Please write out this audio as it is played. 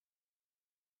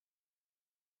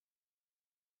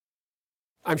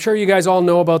I'm sure you guys all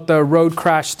know about the road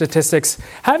crash statistics.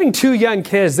 Having two young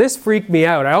kids, this freaked me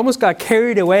out. I almost got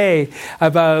carried away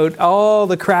about all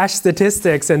the crash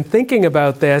statistics and thinking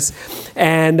about this.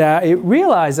 And I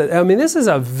realized that, this is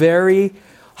a very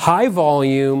high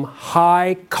volume,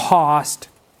 high cost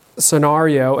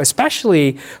scenario,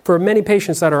 especially for many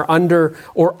patients that are under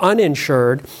or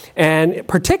uninsured, and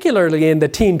particularly in the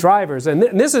teen drivers. And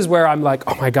this is where I'm like,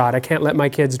 oh my God, I can't let my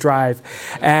kids drive.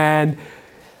 And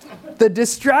the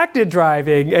distracted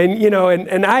driving,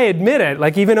 and I admit it,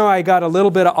 like even though I got a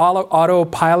little bit of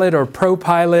autopilot or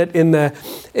ProPilot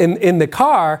in the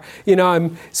car,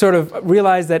 I'm sort of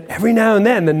realized that every now and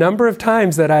then the number of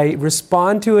times that I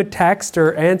respond to a text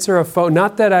or answer a phone,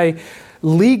 not that I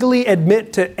legally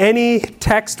admit to any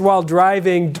text while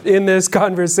driving in this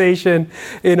conversation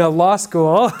in a law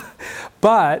school,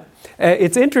 but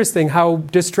it's interesting how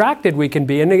distracted we can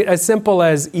be, and as simple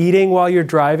as eating while you're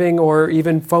driving or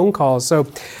even phone calls. So,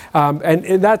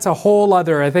 and that's a whole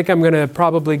other, I think I'm going to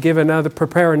probably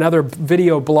prepare another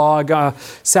video blog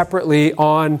separately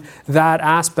on that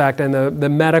aspect and the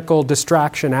medical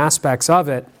distraction aspects of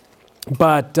it.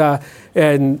 But,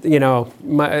 definitely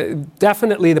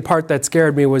the part that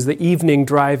scared me was the evening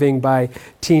driving by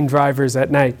teen drivers at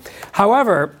night.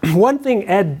 However, one thing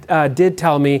Ed did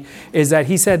tell me is that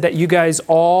he said that you guys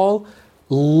all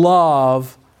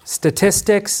love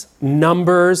statistics,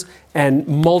 numbers, and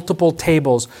multiple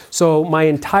tables. So my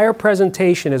entire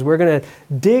presentation is we're going to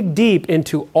dig deep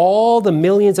into all the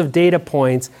millions of data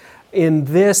points in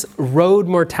this road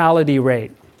mortality rate.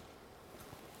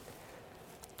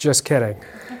 Just kidding.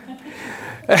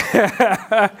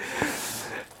 Yeah,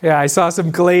 I saw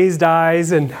some glazed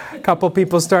eyes and a couple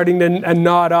people starting to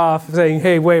nod off, saying,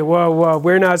 hey, wait, whoa,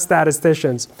 we're not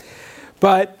statisticians.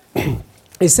 But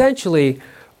essentially,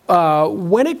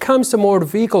 when it comes to motor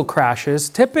vehicle crashes,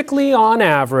 typically on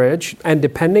average, and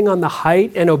depending on the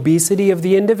height and obesity of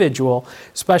the individual,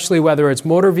 especially whether it's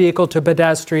motor vehicle to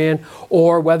pedestrian,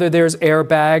 or whether there's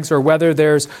airbags, or whether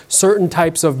there's certain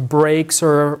types of brakes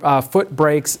or foot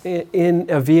brakes in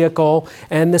a vehicle,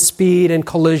 and the speed and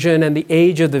collision and the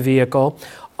age of the vehicle,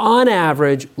 on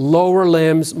average, lower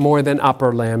limbs more than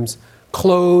upper limbs,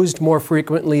 closed more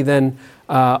frequently than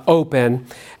open,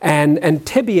 and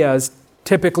tibias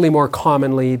typically more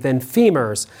commonly than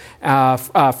femurs,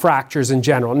 fractures in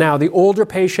general. Now, the older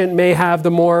patient may have the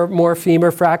more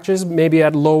femur fractures, maybe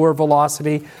at lower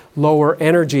velocity, lower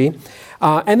energy.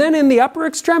 And then in the upper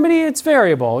extremity, it's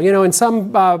variable. In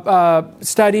some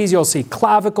studies, you'll see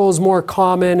clavicles more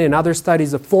common. In other studies,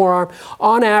 the forearm.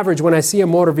 On average, when I see a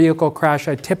motor vehicle crash,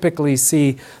 I typically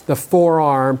see the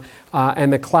forearm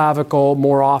and the clavicle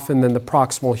more often than the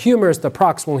proximal humerus. The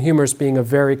proximal humerus being a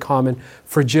very common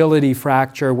fragility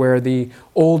fracture where the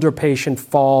older patient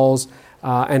falls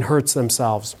and hurts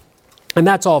themselves. And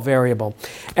that's all variable.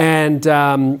 And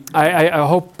I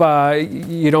hope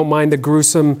you don't mind the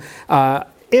gruesome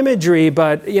imagery,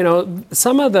 but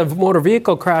some of the motor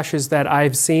vehicle crashes that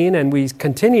I've seen and we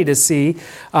continue to see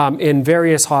in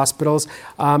various hospitals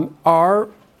are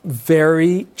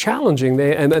very challenging.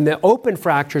 And the open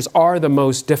fractures are the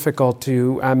most difficult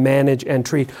to manage and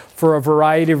treat for a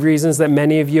variety of reasons that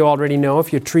many of you already know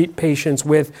if you treat patients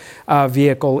with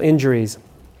vehicle injuries.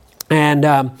 And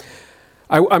I'm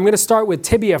going to start with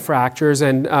tibia fractures.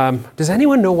 And does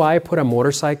anyone know why I put a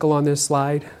motorcycle on this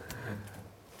slide?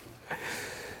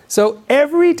 So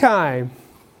every time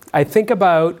I think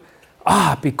about,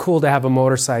 it'd be cool to have a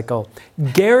motorcycle,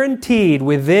 guaranteed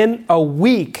within a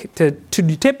week to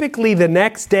typically the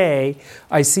next day,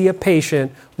 I see a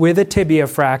patient with a tibia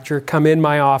fracture come in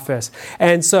my office.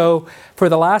 And so for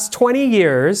the last 20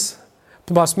 years,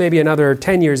 plus maybe another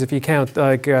 10 years if you count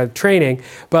training,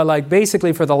 but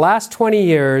basically for the last 20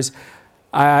 years,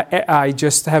 I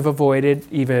just have avoided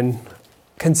even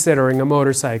considering a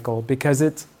motorcycle because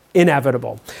it's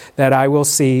inevitable that I will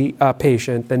see a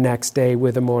patient the next day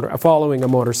with following a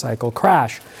motorcycle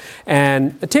crash.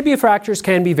 And the tibia fractures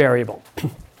can be variable.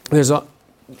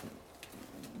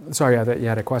 Sorry, you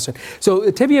had a question. So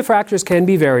tibia fractures can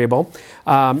be variable.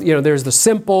 There's the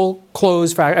simple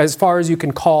closed fracture, as far as you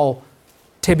can call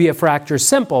tibia fractures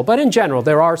simple, but in general,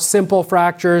 there are simple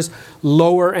fractures,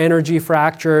 lower energy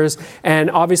fractures,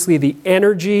 and obviously the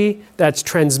energy that's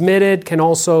transmitted can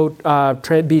also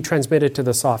be transmitted to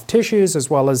the soft tissues as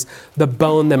well as the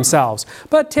bone themselves.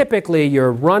 But typically,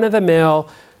 your run-of-the-mill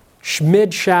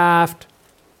mid-shaft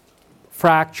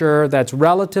fracture that's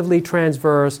relatively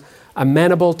transverse,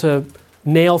 amenable to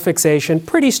nail fixation,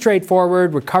 pretty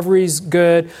straightforward, recovery's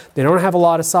good, they don't have a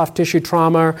lot of soft tissue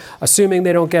trauma, assuming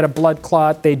they don't get a blood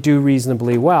clot, they do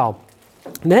reasonably well.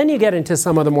 Then you get into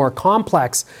some of the more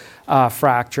complex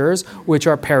fractures, which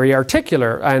are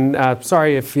periarticular. And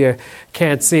sorry if you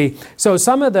can't see. So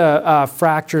some of the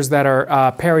fractures that are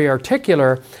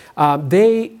periarticular,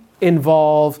 they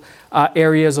involve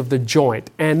areas of the joint.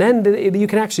 And then you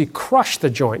can actually crush the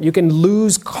joint. You can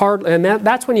lose cartilage. And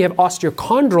that's when you have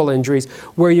osteochondral injuries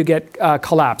where you get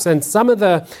collapse. And some of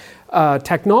the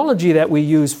technology that we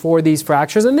use for these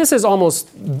fractures, and this is almost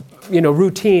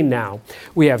routine now.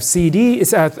 We have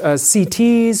CTs,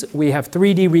 we have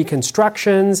 3D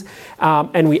reconstructions,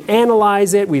 and we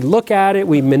analyze it, we look at it,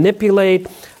 we manipulate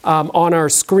on our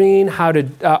screen how to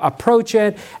approach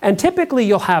it. And typically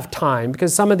you'll have time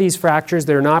because some of these fractures,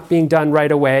 they're not being done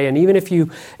right away. And even if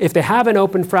they have an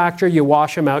open fracture, you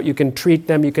wash them out, you can treat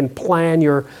them, you can plan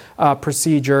your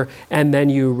procedure, and then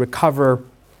you recover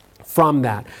from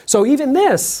that. So even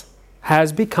this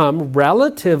has become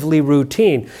relatively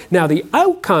routine. Now the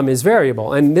outcome is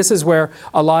variable, and this is where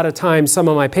a lot of times some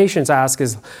of my patients ask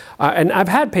is, and I've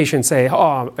had patients say,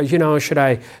 should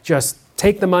I just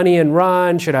take the money and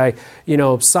run? Should I,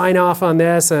 sign off on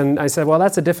this? And I said, well,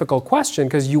 that's a difficult question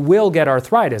because you will get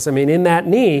arthritis. I mean, in that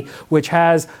knee, which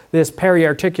has this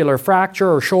periarticular fracture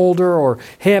or shoulder or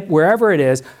hip, wherever it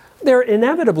is, they're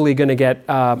inevitably going to get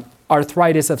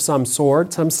arthritis of some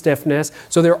sort, some stiffness.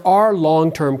 So there are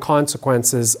long-term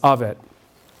consequences of it.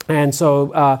 And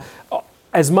so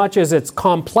as much as it's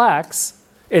complex,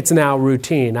 it's now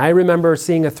routine. I remember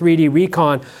seeing a 3D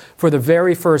recon for the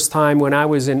very first time when I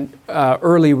was in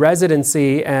early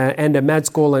residency, end of med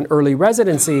school and early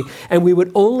residency, and we would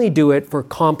only do it for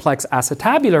complex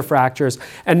acetabular fractures.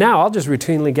 And now I'll just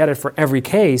routinely get it for every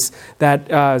case that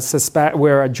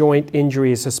where a joint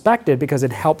injury is suspected because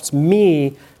it helps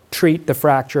me treat the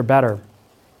fracture better.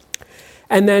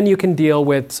 And then you can deal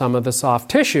with some of the soft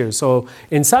tissue. So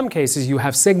in some cases, you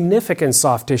have significant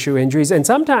soft tissue injuries. And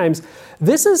sometimes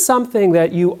this is something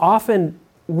that you often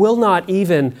will not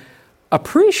even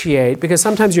appreciate because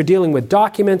sometimes you're dealing with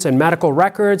documents and medical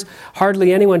records.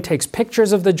 Hardly anyone takes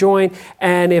pictures of the joint.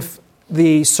 And if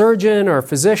the surgeon or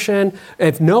physician,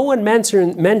 if no one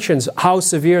mentions how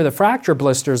severe the fracture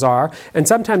blisters are, and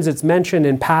sometimes it's mentioned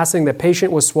in passing the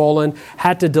patient was swollen,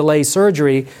 had to delay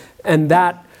surgery, and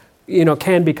that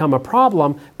can become a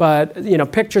problem, but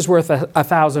picture's worth a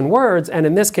thousand words, and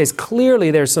in this case,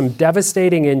 clearly there's some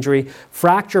devastating injury,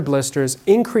 fracture blisters,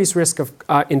 increased risk of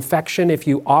infection if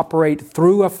you operate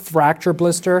through a fracture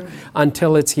blister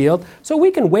until it's healed. So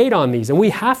we can wait on these, and we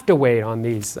have to wait on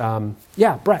these.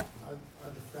 Brett.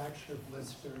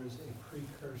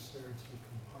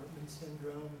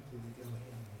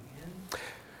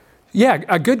 Yeah,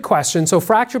 a good question. So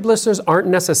fracture blisters aren't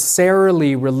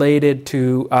necessarily related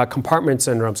to compartment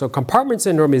syndrome. So compartment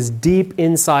syndrome is deep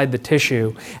inside the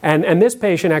tissue. And this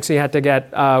patient actually had to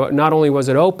get, not only was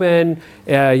it open,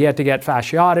 he had to get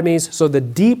fasciotomies. So the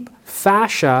deep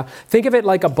fascia, think of it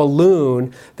like a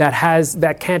balloon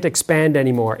that can't expand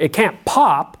anymore. It can't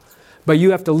pop, but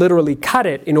you have to literally cut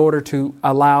it in order to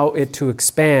allow it to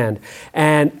expand.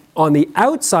 And on the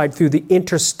outside, through the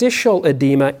interstitial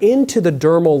edema into the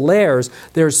dermal layers,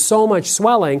 there's so much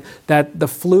swelling that the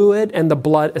fluid and the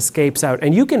blood escapes out.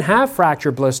 And you can have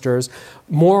fracture blisters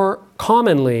more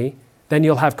commonly than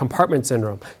you'll have compartment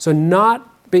syndrome. So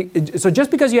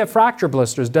just because you have fracture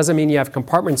blisters doesn't mean you have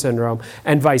compartment syndrome,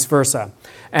 and vice versa.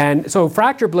 And so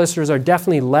fracture blisters are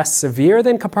definitely less severe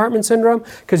than compartment syndrome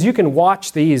because you can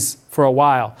watch these for a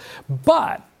while.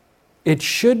 But it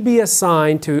should be a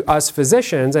sign to us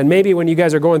physicians, and maybe when you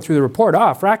guys are going through the report,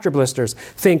 fracture blisters,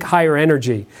 think higher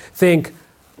energy, think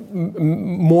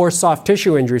more soft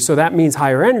tissue injury, so that means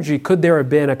higher energy. Could there have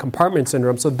been a compartment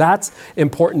syndrome? So that's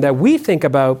important that we think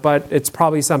about, but it's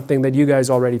probably something that you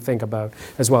guys already think about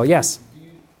as well. Yes?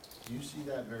 Do you see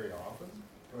that very often,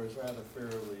 or is that a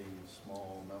fairly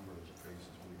small number of cases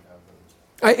we have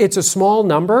those? It's a small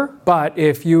number, but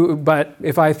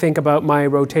if I think about my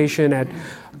rotation at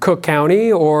Cook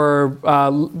County or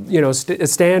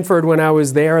Stanford when I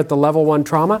was there at the level 1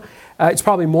 trauma, it's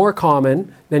probably more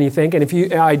common than you think.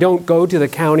 And I don't go to the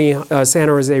county, San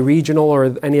Jose Regional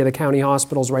or any of the county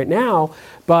hospitals right now,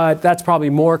 but that's probably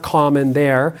more common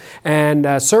there.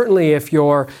 And certainly if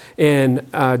you're in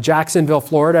Jacksonville,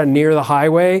 Florida, near the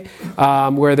highway,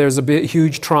 where there's a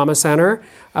huge trauma center,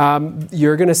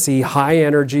 you're going to see high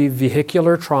energy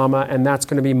vehicular trauma, and that's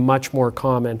going to be much more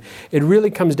common. It really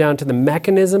comes down to the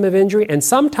mechanism of injury, and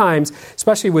sometimes,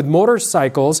 especially with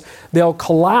motorcycles, they'll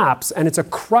collapse, and it's a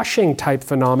crushing type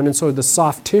phenomenon, so the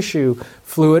soft tissue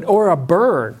fluid, or a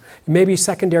burn, maybe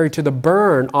secondary to the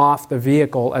burn off the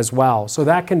vehicle as well. So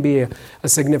that can be a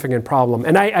significant problem.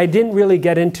 And I didn't really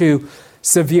get into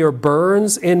severe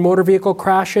burns in motor vehicle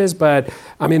crashes, but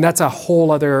I mean, that's a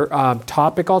whole other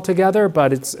topic altogether,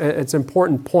 but it's an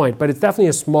important point, but it's definitely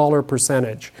a smaller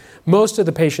percentage. Most of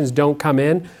the patients don't come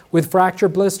in with fracture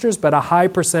blisters, but a high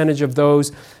percentage of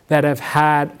those that have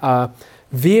had a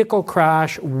vehicle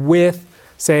crash with,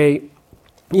 say,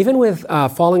 even with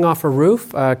falling off a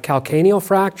roof, calcaneal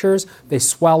fractures, they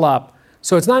swell up.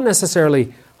 So it's not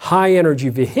necessarily high energy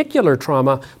vehicular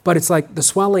trauma, but it's like the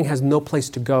swelling has no place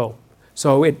to go.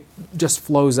 So it just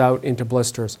flows out into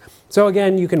blisters. So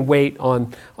again, you can wait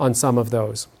on some of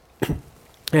those.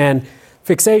 And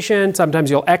fixation, sometimes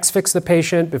you'll X-fix the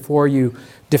patient before you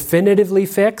definitively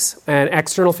fix, and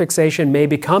external fixation may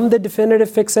become the definitive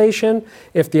fixation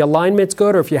if the alignment's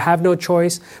good or if you have no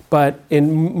choice, but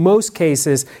in most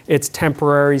cases, it's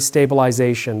temporary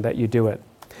stabilization that you do it.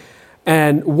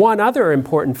 And one other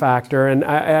important factor, and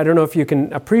I don't know if you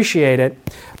can appreciate it,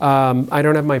 I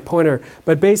don't have my pointer,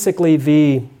 but basically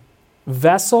the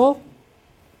vessel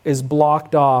is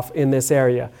blocked off in this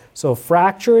area. So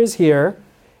fracture is here,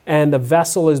 and the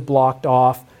vessel is blocked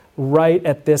off right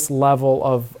at this level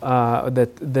of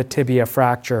the tibia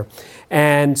fracture.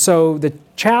 And so the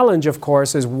challenge, of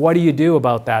course, is what do you do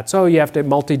about that? So you have to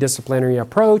multidisciplinary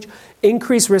approach,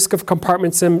 increase risk of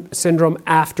compartment syndrome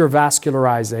after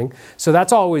vascularizing. So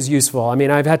that's always useful. I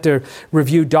mean, I've had to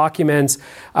review documents,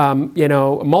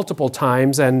 multiple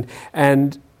times, and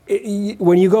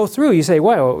when you go through, you say,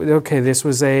 well, okay, this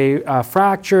was a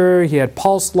fracture, he had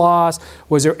pulse loss.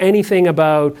 Was there anything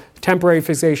about temporary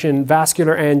fixation,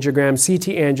 vascular angiogram,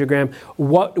 CT angiogram?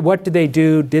 What did they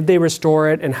do? Did they restore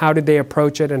it? And how did they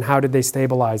approach it? And how did they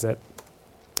stabilize it?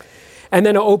 And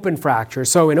then an open fracture.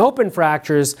 So in open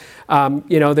fractures,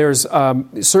 there's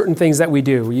certain things that we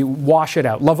do. You wash it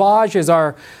out. Lavage is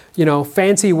our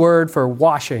fancy word for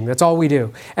washing. That's all we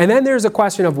do. And then there's a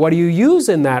question of what do you use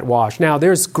in that wash? Now,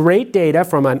 there's great data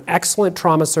from an excellent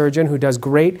trauma surgeon who does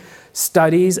great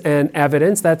studies and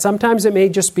evidence that sometimes it may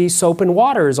just be soap and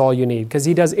water is all you need, because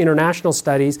he does international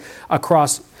studies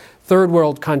across third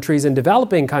world countries and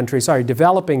developing countries, I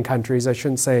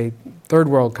shouldn't say third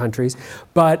world countries,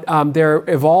 but they're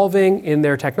evolving in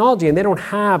their technology and they don't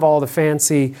have all the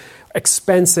fancy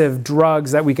expensive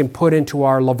drugs that we can put into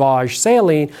our lavage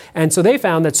saline. And so they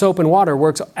found that soap and water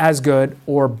works as good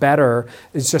or better.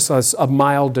 It's just a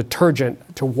mild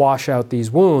detergent to wash out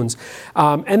these wounds.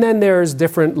 And then there's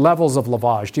different levels of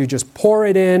lavage. Do you just pour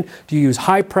it in? Do you use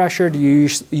high pressure? Do you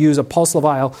use a pulse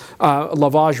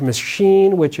lavage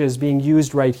machine, which is being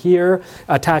used right here,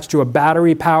 attached to a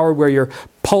battery powered where you're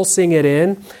pulsing it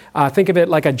in? Think of it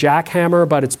like a jackhammer,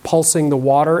 but it's pulsing the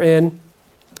water in.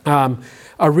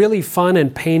 A really fun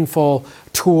and painful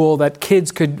tool that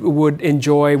kids would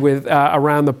enjoy with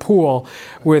around the pool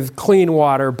with clean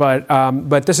water,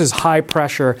 but this is high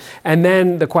pressure. And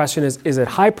then the question is it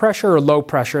high pressure or low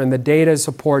pressure? And the data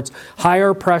supports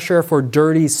higher pressure for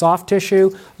dirty soft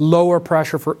tissue, lower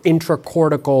pressure for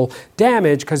intracortical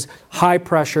damage, because high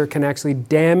pressure can actually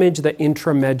damage the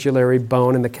intramedullary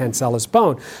bone and the cancellous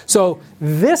bone. So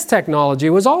this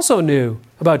technology was also new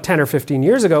about 10 or 15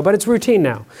 years ago, but it's routine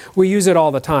now. We use it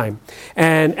all the time.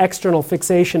 And external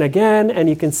fixation again, and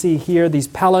you can see here these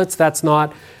pellets, that's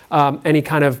not any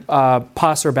kind of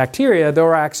pus or bacteria. Those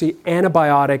are actually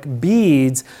antibiotic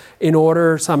beads in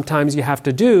order sometimes you have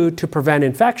to do to prevent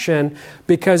infection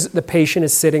because the patient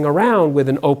is sitting around with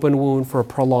an open wound for a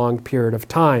prolonged period of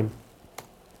time.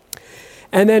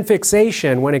 And then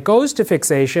fixation. When it goes to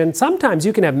fixation, sometimes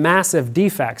you can have massive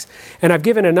defects. And I've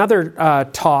given another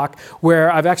talk where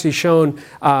I've actually shown,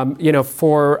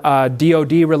 for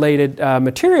DOD-related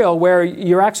material, where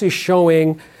you're actually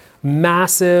showing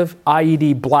massive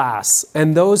IED blasts.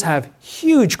 And those have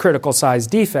huge critical size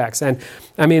defects. And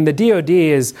I mean, the DOD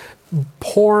is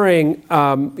pouring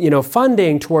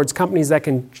funding towards companies that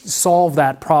can solve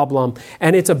that problem,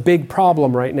 and it's a big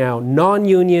problem right now.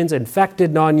 Non-unions,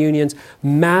 infected non-unions,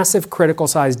 massive critical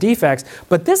size defects,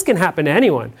 but this can happen to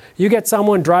anyone. You get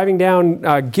someone driving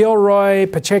down Gilroy,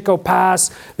 Pacheco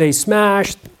Pass, they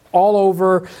smash all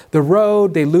over the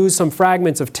road, they lose some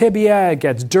fragments of tibia, it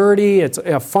gets dirty, it's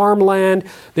a farmland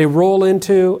they roll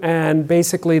into, and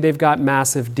basically they've got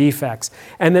massive defects.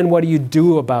 And then what do you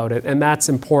do about it? And that's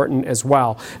important as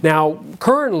well. Now,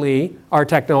 currently, our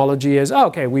technology is,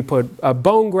 okay, we put a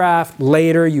bone graft,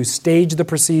 later you stage the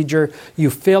procedure, you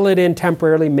fill it in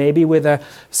temporarily, maybe with a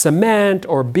cement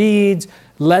or beads,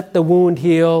 let the wound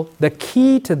heal. The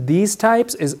key to these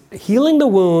types is healing the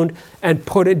wound and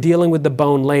dealing with the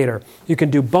bone later. You can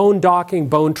do bone docking,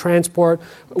 bone transport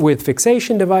with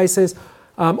fixation devices,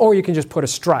 or you can just put a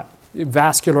strut,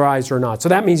 vascularized or not. So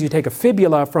that means you take a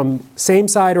fibula from same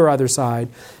side or other side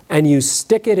and you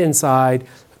stick it inside,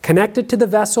 connect it to the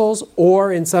vessels,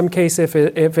 or in some case, if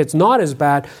it's not as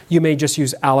bad, you may just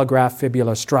use allograft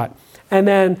fibula strut. And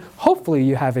then hopefully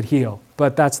you have it heal,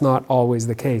 but that's not always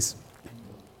the case.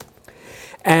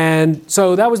 And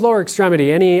so that was lower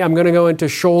extremity. I'm going to go into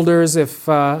shoulders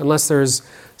unless there's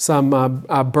some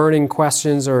burning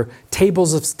questions or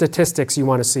tables of statistics you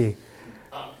want to see.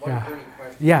 One burning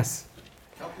question. Yes.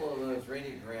 A couple of those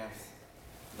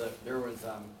radiographs, there was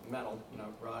metal,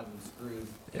 rod and screws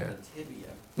in the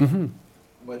tibia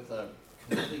with a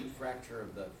complete fracture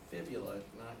of the fibula,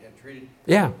 not yet treated.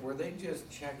 Yeah. Were they just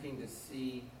checking to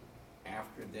see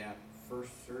after that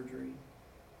first surgery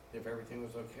if everything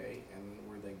was okay, and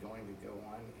were they going to go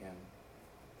on and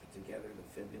put together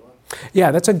the fibula?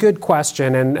 Yeah, that's a good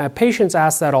question, and patients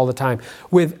ask that all the time.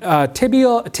 With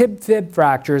tib-fib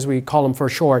fractures, we call them for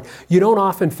short, you don't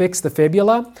often fix the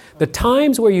fibula. The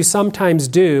times where you sometimes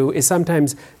do is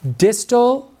sometimes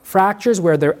distal fractures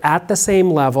where they're at the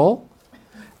same level,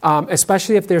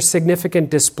 especially if there's significant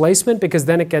displacement, because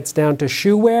then it gets down to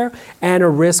shoe wear and a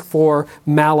risk for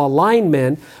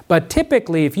malalignment. But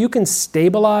typically, if you can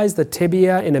stabilize the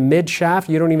tibia in a mid-shaft,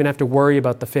 you don't even have to worry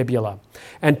about the fibula.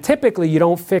 And typically, you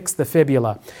don't fix the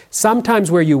fibula.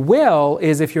 Sometimes where you will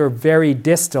is if you're very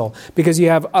distal, because you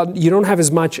don't have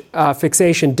as much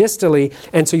fixation distally,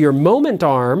 and so your moment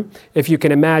arm, if you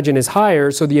can imagine, is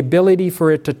higher, so the ability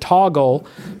for it to toggle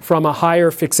from a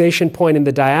higher fixation point in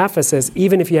the diaphysis,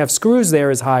 even if you have screws there,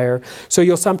 is higher. So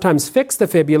you'll sometimes fix the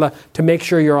fibula to make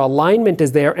sure your alignment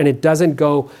is there and it doesn't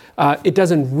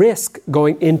risk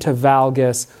going into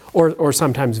valgus or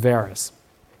sometimes varus,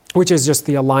 which is just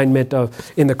the alignment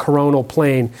in the coronal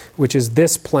plane, which is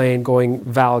this plane going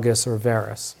valgus or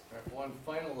varus. Right, one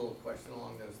final little question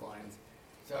along those lines.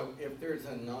 So if there's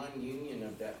a non-union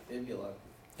of that fibula,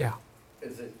 Yeah.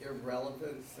 is it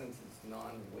irrelevant since it's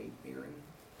non-weight bearing?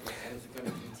 And is it going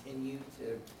to continue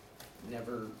to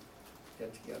never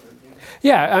get together again?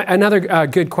 Yeah, another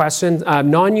good question.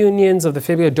 Non-unions of the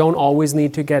fibula don't always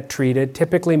need to get treated.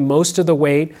 Typically, most of the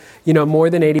weight, more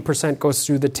than 80% goes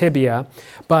through the tibia.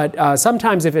 But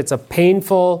sometimes if it's a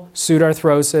painful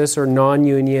pseudarthrosis or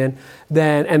non-union,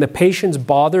 and the patient's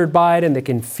bothered by it and they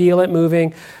can feel it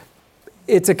moving,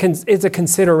 it's a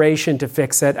consideration to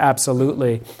fix it,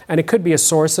 absolutely. And it could be a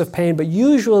source of pain, but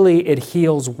usually it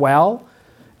heals well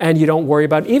and you don't worry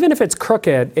about it. Even if it's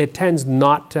crooked, it tends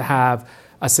not to have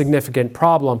a significant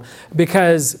problem,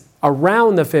 because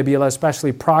around the fibula,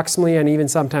 especially proximally and even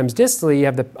sometimes distally, you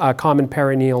have the common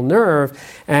perineal nerve,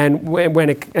 and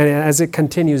as it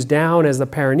continues down as the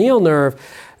perineal nerve,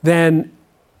 then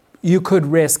you could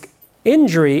risk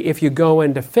injury if you go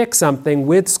in to fix something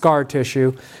with scar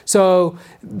tissue. So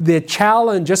the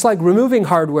challenge, just like removing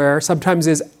hardware sometimes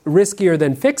is riskier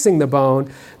than fixing the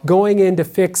bone, going in to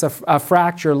fix a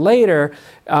fracture later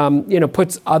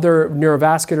puts other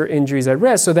neurovascular injuries at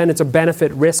risk. So then it's a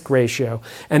benefit-risk ratio.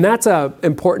 And that's an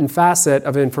important facet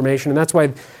of information. And that's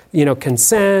why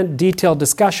consent, detailed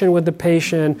discussion with the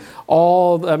patient,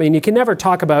 you can never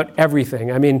talk about everything.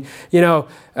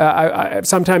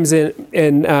 Sometimes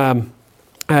in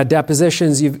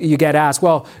depositions you get asked,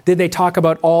 well, did they talk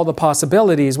about all the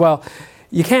possibilities? Well,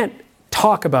 you can't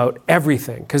talk about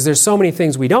everything because there's so many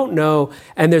things we don't know,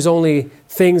 and there's only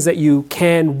things that you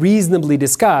can reasonably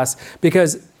discuss,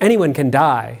 because anyone can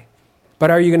die.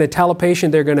 But are you going to tell a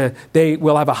patient they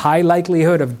will have a high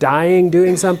likelihood of dying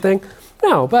doing something?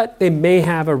 No, but they may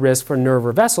have a risk for nerve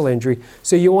or vessel injury.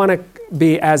 So you want to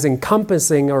be as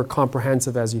encompassing or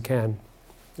comprehensive as you can.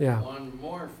 Yeah. One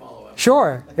more follow-up.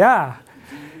 Sure, yeah.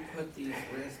 Do you put these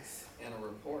risks in a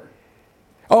report?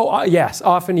 Oh, yes,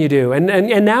 often you do. And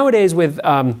nowadays with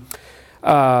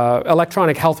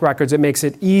electronic health records, it makes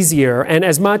it easier. And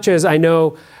as much as I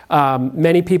know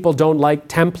many people don't like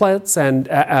templates and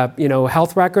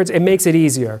health records, it makes it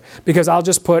easier, because I'll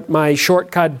just put my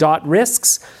shortcut dot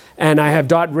risks, and I have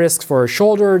dot risks for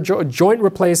shoulder, joint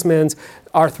replacements,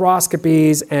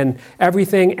 arthroscopies, and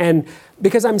everything. And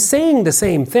because I'm saying the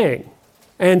same thing.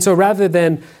 And so rather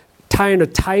than trying to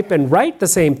type and write the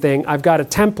same thing, I've got a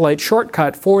template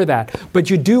shortcut for that. But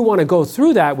you do want to go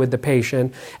through that with the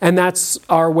patient, and that's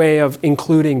our way of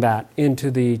including that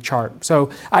into the chart. So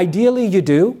ideally you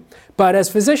do, but as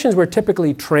physicians we're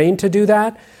typically trained to do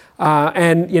that.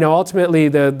 And ultimately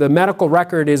the medical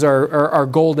record is our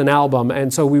golden album,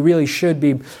 and so we really should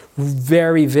be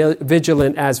very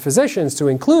vigilant as physicians to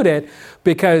include it,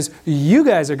 because you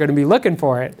guys are going to be looking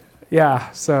for it. Yeah,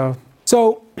 so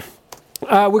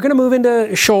we're going to move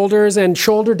into shoulders, and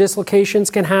shoulder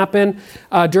dislocations can happen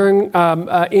during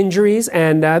injuries,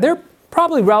 and they're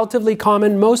probably relatively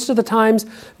common. Most of the times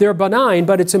they're benign,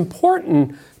 but it's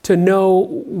important to know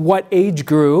what age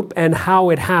group and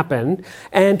how it happened,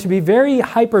 and to be very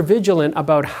hypervigilant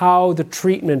about how the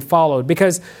treatment followed,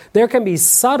 because there can be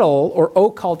subtle or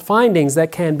occult findings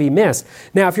that can be missed.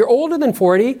 Now, if you're older than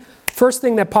 40, first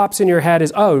thing that pops in your head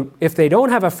is, oh, if they don't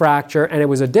have a fracture and it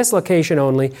was a dislocation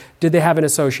only, did they have an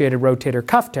associated rotator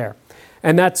cuff tear?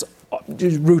 And that's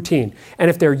routine. And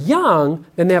if they're young,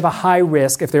 then they have a high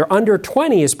risk. If they're under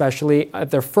 20, especially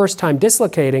at their first time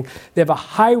dislocating, they have a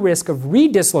high risk of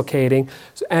redislocating,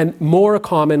 and more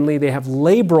commonly, they have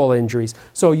labral injuries.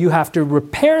 So you have to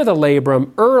repair the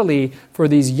labrum early for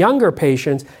these younger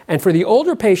patients. And for the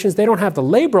older patients, they don't have the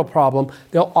labral problem.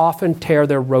 They'll often tear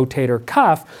their rotator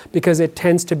cuff because it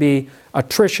tends to be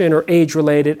attrition or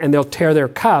age-related, and they'll tear their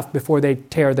cuff before they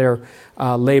tear their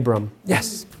labrum.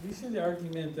 Yes? The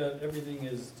argument that everything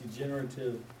is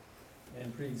degenerative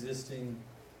and pre-existing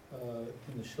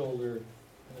in the shoulder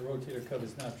and the rotator cuff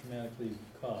is not traumatically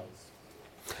caused.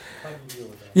 How do you deal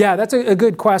with that? Yeah, that's a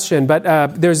good question, but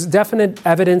there's definite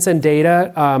evidence and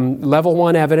data, level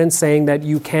 1 evidence saying that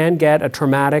you can get a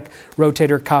traumatic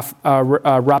rotator cuff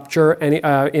rupture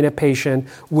in a patient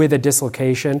with a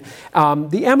dislocation.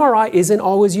 The MRI isn't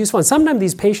always useful, and sometimes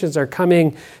these patients are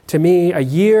coming to me a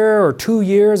year or 2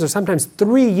 years or sometimes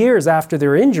 3 years after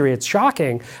their injury. It's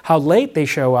shocking how late they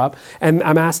show up, and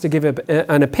I'm asked to give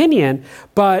an opinion,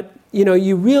 but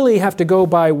you really have to go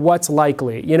by what's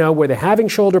likely. Were they having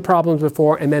shoulder problems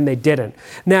before and then they didn't?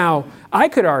 Now, I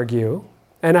could argue,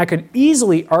 and I could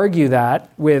easily argue that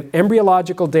with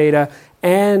embryological data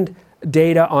and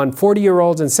data on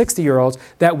 40-year-olds and 60-year-olds,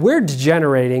 that we're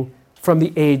degenerating from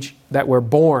the age that we're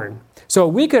born. So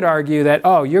we could argue that,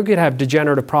 you're going to have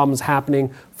degenerative problems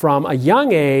happening from a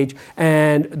young age,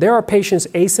 and there are patients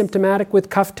asymptomatic with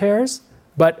cuff tears,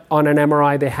 but on an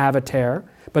MRI they have a tear,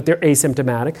 but they're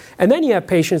asymptomatic. And then you have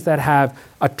patients that have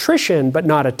attrition but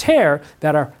not a tear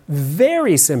that are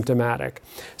very symptomatic.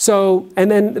 So, and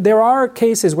then there are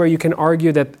cases where you can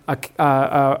argue that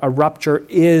a rupture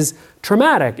is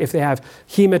traumatic. If they have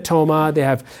hematoma, they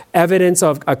have evidence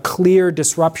of a clear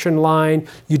disruption line,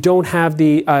 you don't have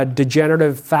the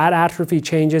degenerative fat atrophy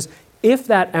changes, if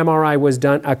that MRI was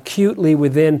done acutely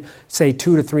within, say,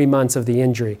 2 to 3 months of the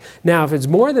injury. Now, if it's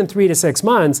more than 3 to 6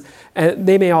 months,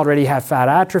 they may already have fat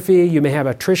atrophy, you may have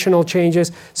attritional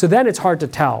changes, so then it's hard to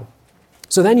tell.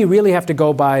 So then you really have to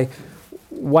go by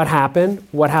what happened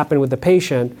with the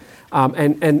patient,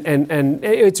 and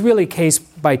it's really case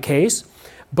by case.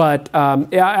 But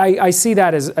I see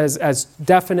that as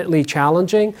definitely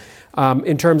challenging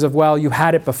in terms of, you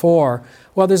had it before.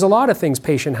 Well, there's a lot of things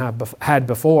patients had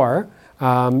before,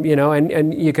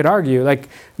 and you could argue, like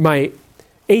my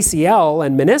ACL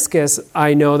and meniscus,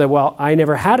 I know that, I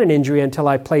never had an injury until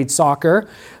I played soccer.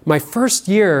 My first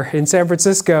year in San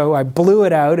Francisco, I blew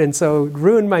it out, and so it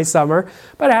ruined my summer,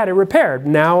 but I had it repaired.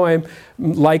 Now I'm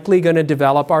likely going to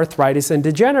develop arthritis and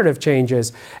degenerative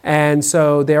changes. And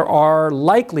so there are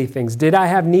likely things. Did I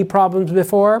have knee problems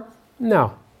before?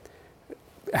 No.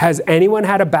 Has anyone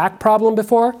had a back problem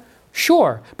before?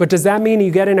 Sure, but does that mean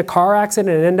you get in a car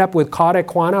accident and end up with cauda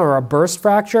equina or a burst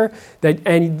fracture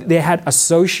and they had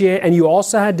and you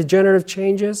also had degenerative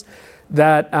changes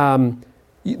that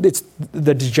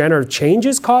the degenerative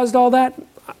changes caused all that?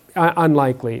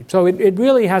 Unlikely. So it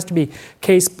really has to be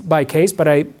case by case, but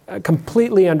I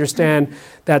completely understand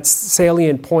that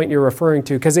salient point you're referring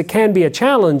to, because it can be a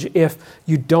challenge if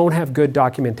you don't have good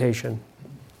documentation.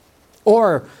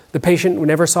 Or the patient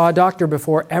never saw a doctor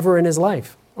before ever in his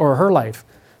life or her life,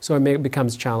 so it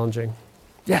becomes challenging.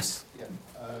 Yes? Yeah,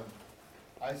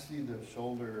 I see the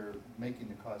shoulder making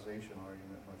the causation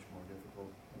argument much more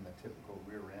difficult than the typical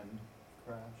rear end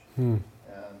crash. And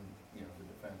the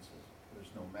defense is there's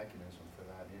no mechanism for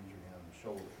that injury on the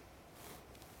shoulder.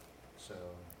 So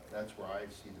that's where I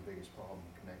see the biggest problem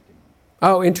connecting them.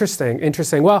 Oh,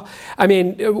 interesting. Well, I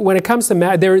mean, when it comes to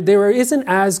there isn't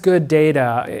as good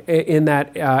data in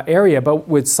that area, but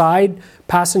with side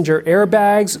passenger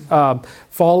airbags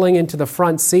falling into the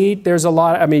front seat, there's a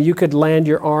lot. I mean, you could land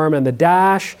your arm on the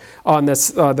dash, on the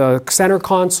center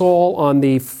console, on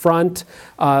the front,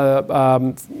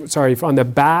 on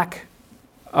the back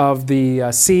of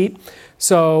the seat.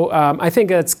 So I think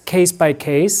that's case by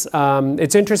case.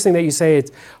 It's interesting that you say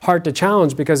it's hard to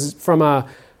challenge, because from a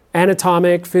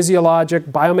anatomic, physiologic,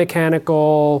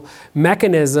 biomechanical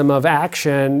mechanism of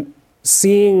action,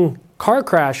 seeing car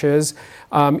crashes,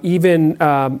 even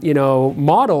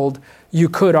modeled, you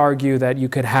could argue that you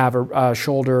could have a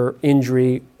shoulder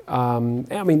injury. I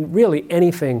mean, really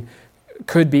anything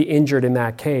could be injured in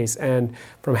that case, and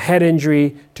from head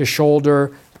injury to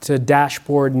shoulder to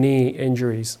dashboard knee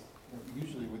injuries.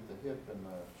 Usually with the hip and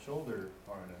the shoulder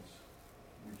harness,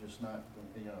 you're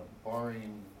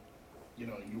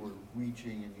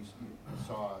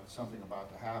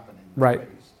happening. Right.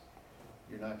 Braced,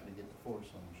 you're not going to get the force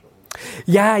on the shoulder.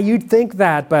 Yeah, you'd think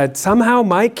that, but somehow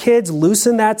my kids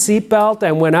loosen that seatbelt,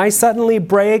 and when I suddenly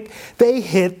brake, they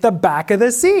hit the back of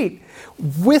the seat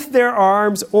with their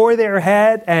arms or their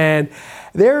head, and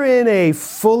they're in a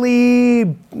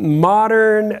fully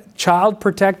modern child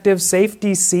protective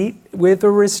safety seat with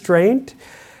a restraint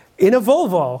in a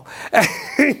Volvo.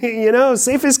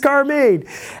 Safest car made.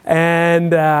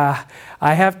 And I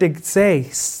have to say,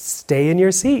 stay in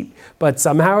your seat. But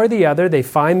somehow or the other, they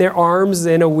find their arms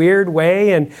in a weird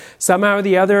way, and somehow or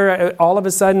the other, all of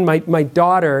a sudden, my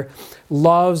daughter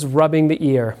loves rubbing the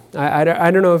ear. I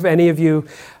don't know if any of you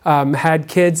had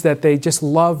kids that they just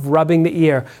love rubbing the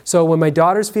ear. So when my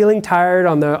daughter's feeling tired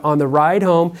on the ride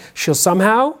home, she'll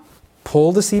somehow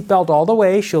pull the seatbelt all the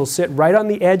way. She'll sit right on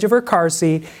the edge of her car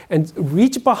seat and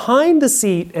reach behind the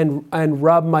seat and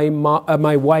rub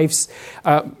my wife's,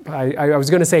 I was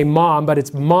going to say mom, but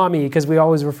it's mommy because we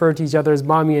always refer to each other as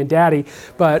mommy and daddy,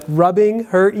 but rubbing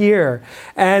her ear.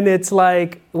 And it's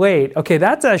like, wait, okay,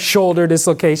 that's a shoulder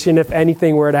dislocation if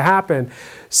anything were to happen.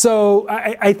 So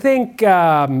I think,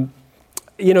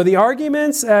 the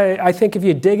arguments, I think if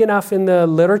you dig enough in the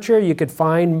literature, you could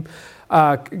find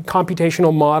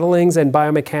computational modelings and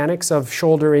biomechanics of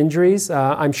shoulder injuries.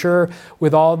 I'm sure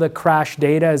with all the crash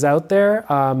data is out there.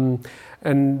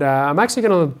 And I'm actually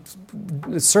going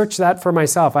to search that for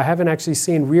myself. I haven't actually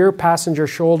seen rear passenger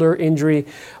shoulder injury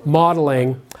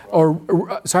modeling.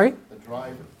 Sorry? The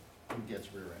driver who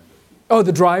gets rear-ended. Oh,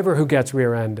 the driver who gets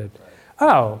rear-ended.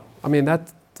 Right. Oh, I mean,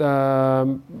 that,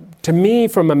 to me,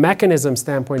 from a mechanism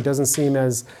standpoint, doesn't seem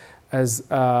as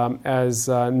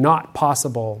not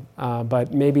possible,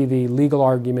 but maybe the legal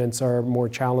arguments are more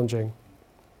challenging.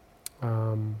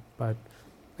 But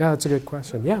yeah, that's a good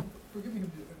question. Yeah. Forgive me.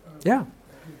 Yeah. A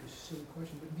silly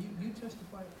question, but do you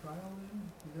testify at trial then?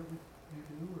 Is that what you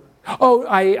do? Or? Oh,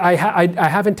 I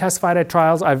haven't testified at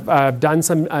trials. I've done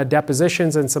some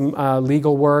depositions and some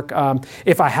legal work.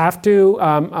 If I have to,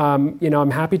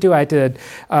 I'm happy to. I had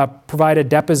to provide a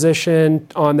deposition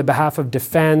on the behalf of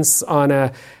defense on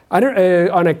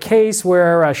a case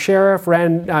where a sheriff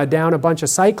ran down a bunch of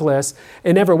cyclists.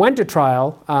 It never went to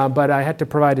trial, but I had to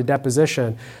provide a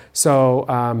deposition. So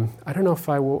I don't know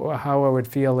how I would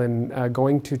feel in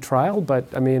going to trial, but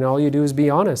I mean, all you do is be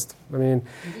honest. I mean,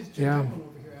 yeah. Over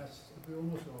here asks, we're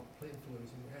almost all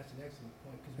playfulness, and you asked an excellent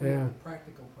point, because we have a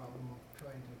practical problem of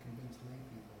trying to convince lay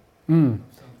people of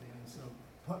something. And so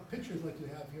pictures like you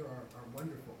have here are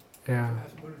wonderful. Yeah. So I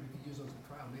was wondering if you could use those at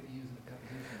trial, maybe use it at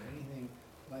deposition, anything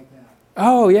like that.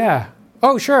 Oh, yeah.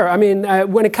 Oh, sure. I mean,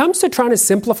 when it comes to trying to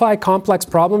simplify complex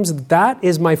problems, that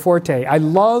is my forte. I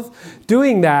love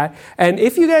doing that. And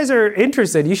if you guys are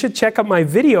interested, you should check out my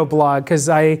video blog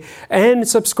and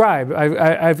subscribe.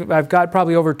 I've got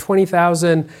probably over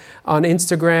 20,000 on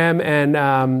Instagram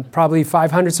and probably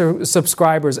 500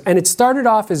 subscribers. And it started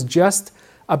off as just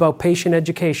about patient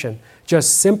education,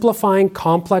 just simplifying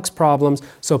complex problems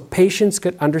so patients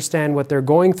could understand what they're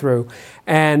going through.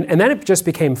 And then it just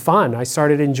became fun. I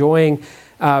started enjoying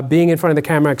being in front of the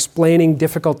camera, explaining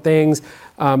difficult things,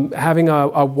 having a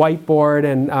whiteboard,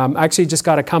 and actually just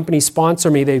got a company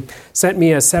sponsor me. They sent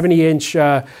me a 70-inch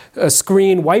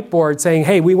screen whiteboard saying,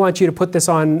 hey, we want you to put this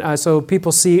on so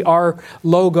people see our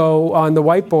logo on the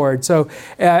whiteboard. So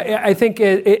I think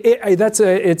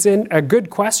it's a good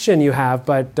question you have,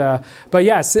 but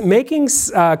yes, making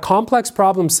complex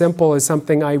problems simple is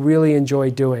something I really enjoy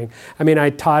doing. I mean,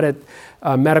 I taught it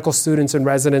medical students and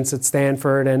residents at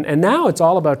Stanford. And now it's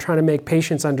all about trying to make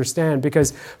patients understand.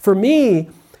 Because for me,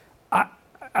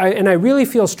 and I really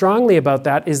feel strongly about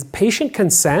that, is patient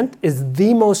consent is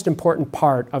the most important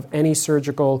part of any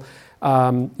surgical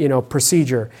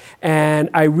procedure.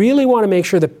 And I really want to make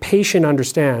sure the patient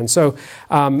understands. So,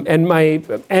 and my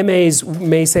MAs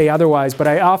may say otherwise, but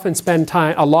I often spend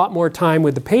a lot more time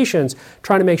with the patients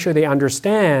trying to make sure they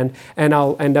understand, and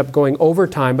I'll end up going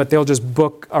overtime, but they'll just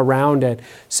book around it.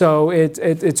 So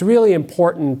it's really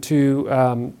important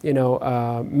to,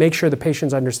 make sure the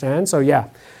patients understand. So yeah.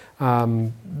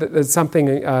 That's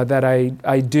something that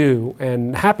I do,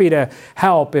 and happy to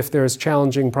help if there's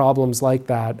challenging problems like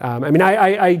that.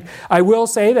 I will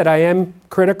say that I am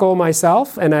critical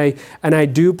myself, and I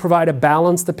do provide a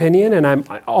balanced opinion, and I'm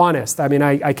honest. I mean,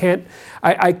 I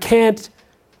can't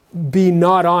be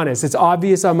not honest. It's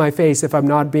obvious on my face if I'm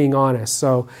not being honest.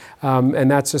 So,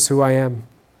 and that's just who I am.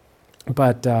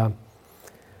 But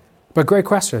great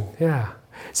question. Yeah.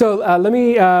 So let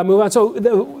me move on.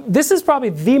 So this is probably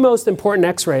the most important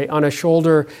X-ray on a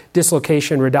shoulder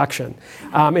dislocation reduction.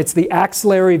 It's the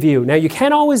axillary view. Now you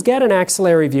can't always get an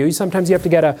axillary view. Sometimes you have to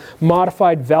get a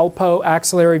modified Velpo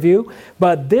axillary view.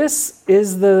 But this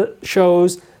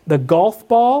shows the golf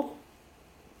ball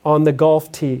on the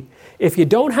golf tee. If you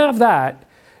don't have that,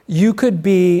 you could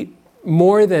be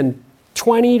more than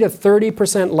 20 to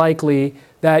 30% likely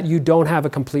that you don't have a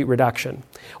complete reduction.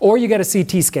 Or you get a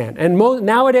CT scan. And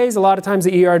nowadays, a lot of times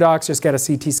the ER docs just get a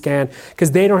CT scan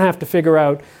because they don't have to figure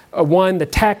out, one, the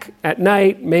tech at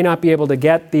night may not be able to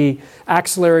get the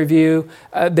axillary view.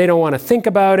 They don't want to think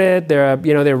about it. They're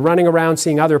running around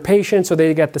seeing other patients, so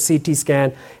they get the CT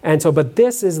scan. But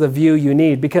this is the view you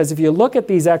need, because if you look at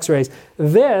these x-rays,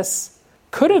 this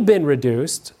could have been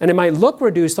reduced, and it might look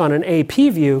reduced on an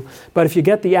AP view, but if you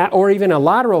get or even a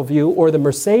lateral view or the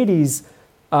Mercedes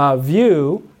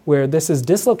view, where this is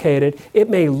dislocated, it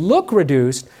may look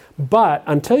reduced, but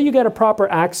until you get a proper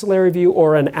axillary view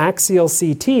or an axial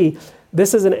CT,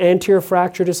 this is an anterior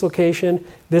fracture dislocation,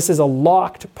 this is a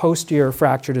locked posterior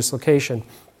fracture dislocation.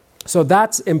 So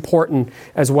that's important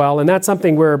as well, and that's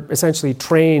something we're essentially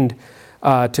trained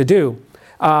to do.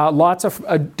 Lots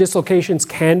of dislocations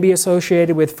can be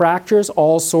associated with fractures,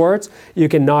 all sorts. You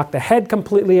can knock the head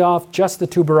completely off, just the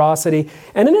tuberosity.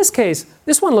 And in this case,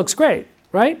 this one looks great,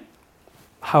 right?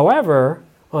 However,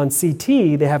 on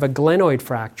CT, they have a glenoid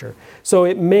fracture. So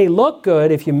it may look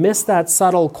good if you miss that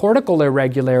subtle cortical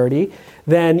irregularity,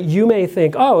 then you may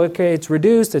think, oh, okay, it's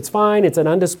reduced, it's fine, it's an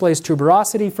undisplaced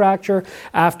tuberosity fracture.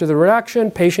 After the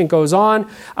reduction, patient goes on.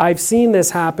 I've seen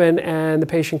this happen, and the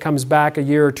patient comes back a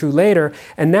year or two later,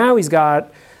 and now he's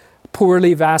got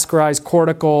poorly vascularized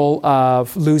cortical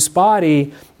loose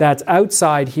body that's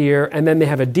outside here, and then they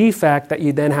have a defect that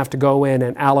you then have to go in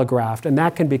and allograft, and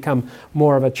that can become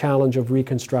more of a challenge of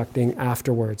reconstructing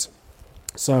afterwards.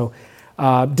 So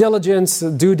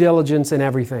due diligence in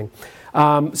everything.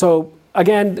 So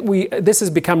again, this has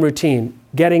become routine,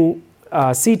 getting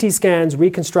CT scans,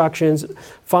 reconstructions,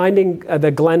 finding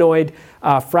the glenoid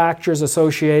fractures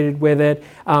associated with it,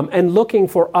 and looking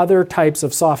for other types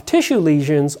of soft tissue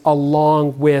lesions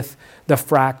along with the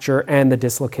fracture and the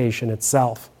dislocation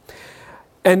itself.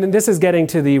 And then this is getting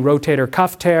to the rotator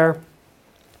cuff tear,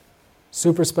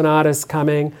 supraspinatus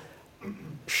coming,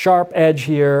 sharp edge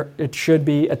here, it should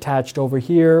be attached over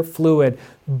here, fluid,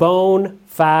 bone,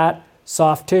 fat,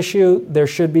 soft tissue, there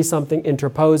should be something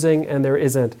interposing, and there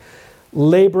isn't.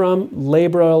 Labrum,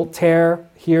 labral tear,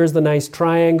 here's the nice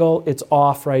triangle, it's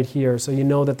off right here, so you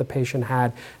know that the patient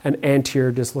had an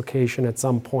anterior dislocation at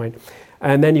some point.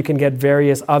 And then you can get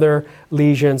various other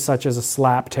lesions such as a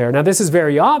slap tear. Now this is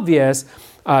very obvious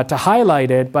to highlight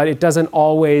it, but it doesn't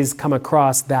always come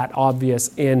across that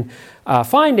obvious in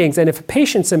findings. And if a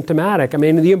patient's symptomatic, I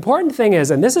mean, the important thing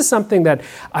is, and this is something that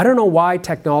I don't know why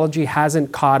technology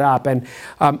hasn't caught up, and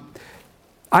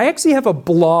I actually have a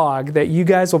blog that you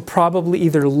guys will probably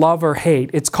either love or hate.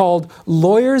 It's called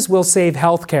Lawyers Will Save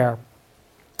Healthcare.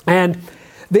 And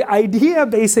the idea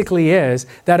basically is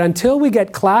that until we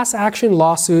get class action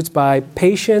lawsuits by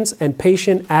patients and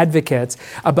patient advocates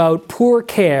about poor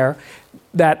care,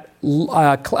 that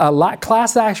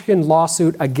class action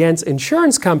lawsuit against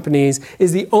insurance companies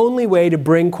is the only way to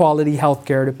bring quality health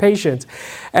care to patients.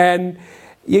 And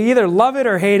you either love it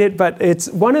or hate it, but it's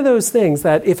one of those things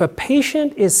that if a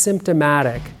patient is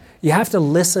symptomatic, you have to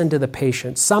listen to the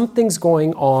patient. Something's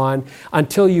going on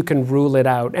until you can rule it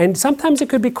out. And sometimes it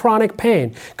could be chronic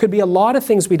pain. It could be a lot of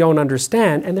things we don't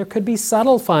understand, and there could be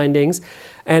subtle findings.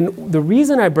 And the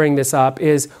reason I bring this up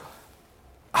is,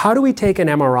 how do we take an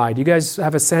MRI? Do you guys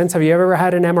have a sense? Have you ever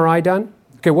had an MRI done?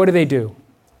 Okay, what do? They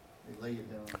lay you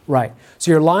down. Right.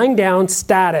 So you're lying down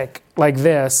static like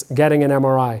this, getting an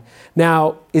MRI.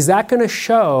 Now, is that going to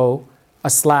show a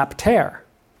slap tear?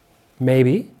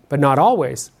 Maybe, but not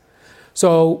always.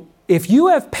 So if you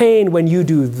have pain when you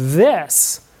do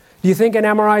this, do you think an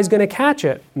MRI is going to catch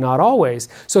it? Not always.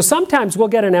 So sometimes we'll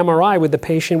get an MRI with the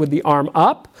patient with the arm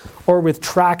up, or with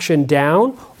traction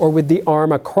down, or with the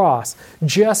arm across,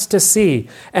 just to see.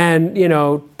 And,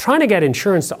 trying to get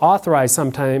insurance to authorize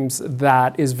sometimes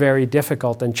that is very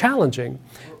difficult and challenging.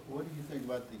 What do you think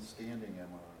about the standing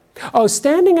MRI? Oh,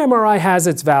 standing MRI has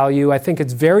its value. I think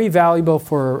it's very valuable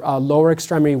for lower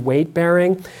extremity weight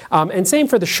bearing. And same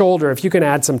for the shoulder. If you can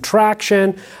add some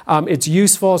traction, it's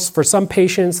useful. For some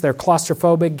patients, they're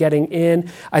claustrophobic getting in.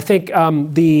 I think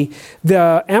the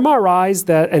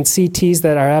MRIs and CTs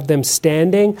that have them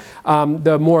standing,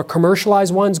 the more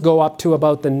commercialized ones go up to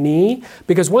about the knee,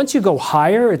 because once you go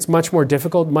higher, it's much more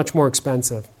difficult, much more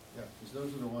expensive. Yeah, because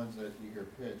those are the ones that you hear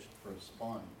pitched for a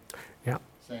spine. Yeah,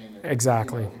 saying that,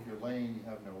 exactly. If you're laying, you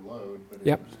have no load, but if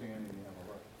Yep. you're standing, you have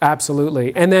a load.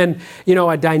 Absolutely. And then,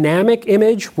 a dynamic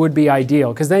image would be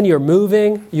ideal because then you're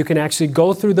moving, you can actually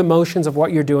go through the motions of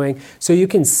what you're doing so you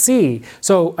can see.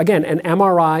 So again, an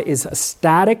MRI is a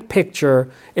static picture.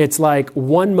 It's like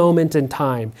one moment in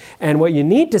time. And what you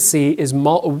need to see is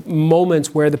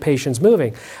moments where the patient's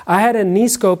moving. I had a knee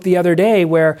scope the other day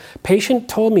where patient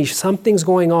told me something's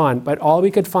going on, but all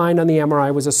we could find on the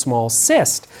MRI was a small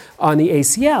cyst on the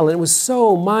ACL, and it was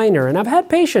so minor. And I've had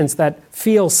patients that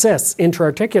feel cysts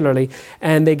intra-articularly,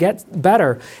 and they get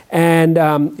better. And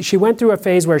she went through a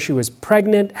phase where she was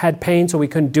pregnant, had pain, so we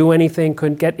couldn't do anything,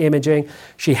 couldn't get imaging.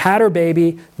 She had her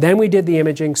baby, then we did the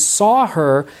imaging, saw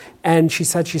her, and she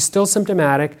said she's still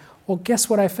symptomatic. Well, guess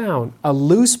what I found? A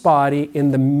loose body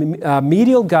in the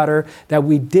medial gutter that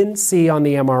we didn't see on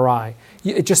the MRI.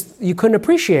 You couldn't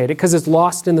appreciate it because it's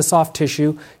lost in the soft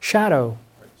tissue shadow.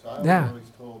 Right. So I was Yeah. always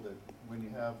told that when you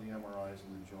have the MRIs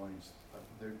in the joints,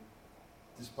 they're,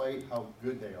 despite how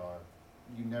good they are,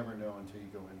 you never know until you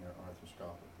go in there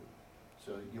arthroscopically.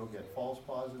 So you'll get false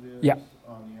positives Yep.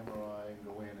 on the MRI and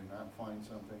go in and not find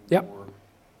something. Yep. Or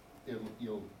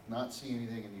you'll not see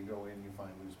anything and you go in and you find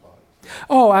loose bodies.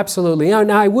 Oh, absolutely. Now,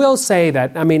 I will say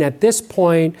that, at this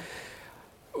point,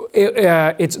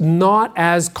 it's not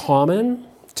as common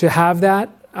to have that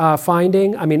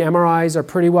finding. MRIs are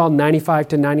pretty well 95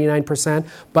 to 99%,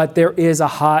 but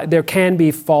there can be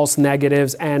false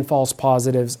negatives and false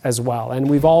positives as well. And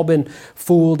we've all been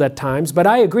fooled at times. But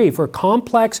I agree, for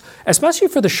complex, especially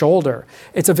for the shoulder,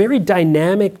 it's a very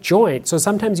dynamic joint. So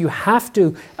sometimes you have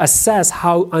to assess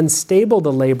how unstable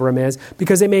the labrum is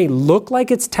because it may look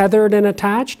like it's tethered and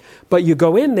attached, but you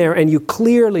go in there and you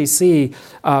clearly see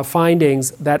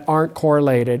findings that aren't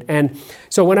correlated. And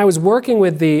so when I was working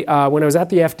with when I was at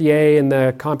the FDA in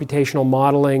the computational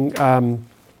modeling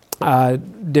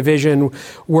division,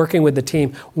 working with the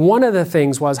team, one of the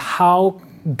things was how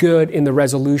good in the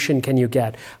resolution can you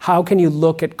get? How can you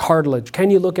look at cartilage?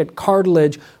 Can you look at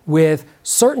cartilage with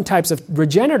certain types of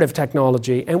regenerative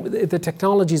technology? And the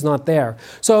technology is not there.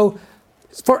 So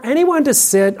for anyone to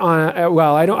sit on,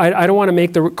 I don't want to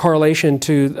make the correlation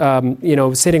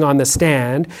to sitting on the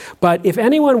stand, but if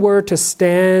anyone were to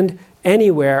stand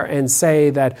anywhere and say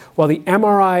that, well, the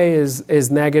MRI is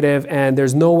negative and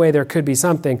there's no way there could be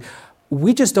something,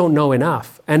 we just don't know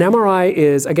enough. An MRI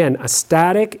is, again, a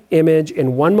static image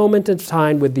in one moment in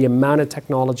time with the amount of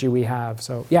technology we have.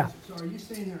 So, yeah. So are you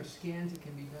saying there are scans that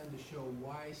can be done to show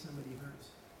why somebody hurts?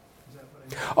 Is that what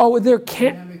I mean? Oh, there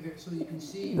can't. So you can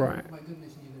see, Right. my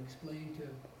goodness, and you can explain to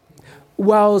people.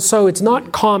 Well, so it's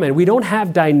not common. We don't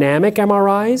have dynamic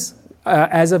MRIs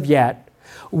as of yet.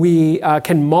 We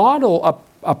can model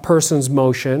a person's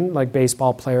motion, like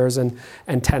baseball players and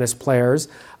tennis players,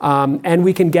 and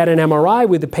we can get an MRI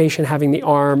with the patient having the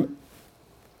arm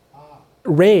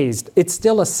raised. It's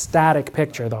still a static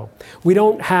picture, though. We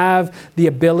don't have the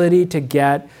ability to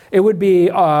get. It would be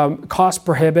cost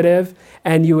prohibitive,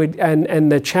 and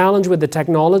and the challenge with the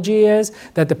technology is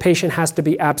that the patient has to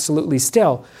be absolutely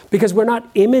still because we're not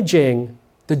imaging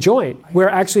the joint. We're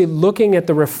actually looking at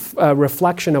the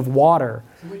reflection of water.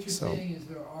 So what you're saying is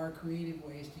there are creative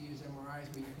ways to use MRIs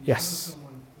where you can Yes. show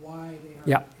someone why they hurt.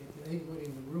 Yeah. If anybody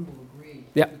in the room will agree,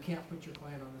 Yeah. you can't put your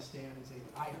client on the stand and say,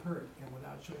 I hurt, and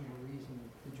without showing them a reason,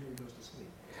 the jury goes to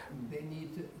sleep. They need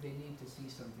to see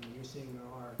something. You're saying there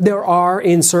are. There are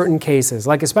in certain cases,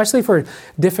 like especially for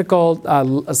difficult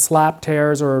slap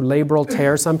tears or labral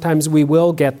tears, sometimes we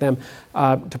will get them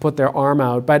to put their arm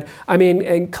out. But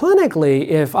and clinically,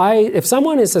 if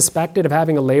someone is suspected of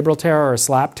having a labral tear or a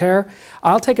slap tear,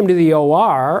 I'll take them to the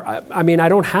OR. I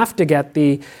don't have to get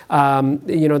the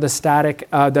the static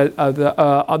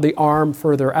the arm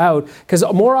further out because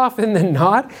more often than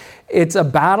not, it's a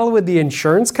battle with the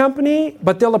insurance company,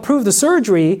 but they'll approve the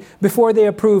surgery before they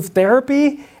approve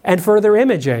therapy and further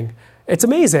imaging. It's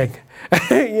amazing.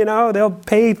 They'll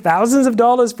pay thousands of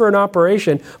dollars for an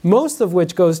operation, most of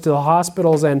which goes to the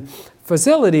hospitals and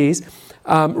facilities,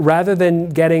 rather than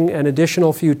getting an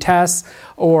additional few tests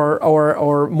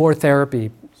or more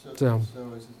therapy. So is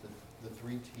it the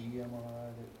 3T MRI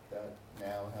that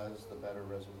now has the better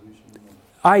resolution?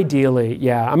 Ideally,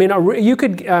 yeah. You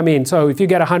could, so if you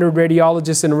get 100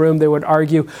 radiologists in a room, they would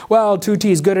argue, well,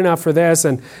 2T is good enough for this,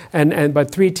 but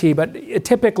 3T. But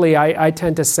typically, I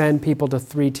tend to send people to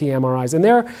 3T MRIs.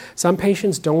 And some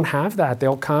patients don't have that.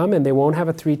 They'll come and they won't have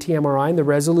a 3T MRI, and the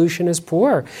resolution is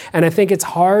poor. And I think it's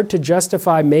hard to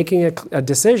justify making a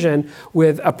decision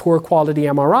with a poor quality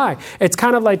MRI. It's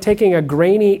kind of like taking a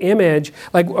grainy image.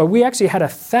 Like we actually had a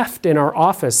theft in our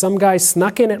office. Some guy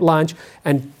snuck in at lunch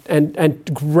and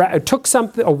took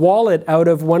a wallet out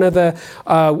of one of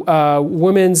the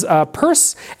women's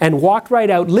purse and walked right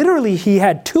out. Literally, he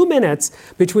had 2 minutes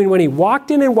between when he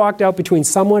walked in and walked out between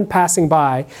someone passing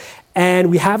by, and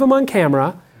we have him on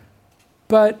camera.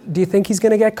 But do you think he's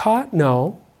going to get caught?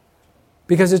 No,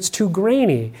 because it's too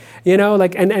grainy. You know,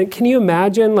 like, and can you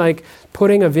imagine like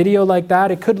putting a video like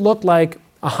that? It could look like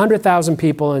 100,000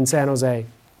 people in San Jose.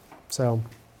 So,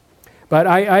 but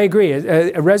I agree.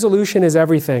 Resolution is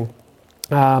everything.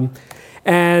 So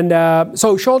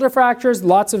shoulder fractures,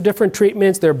 lots of different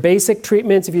treatments. They're basic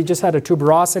treatments if you just had a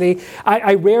tuberosity.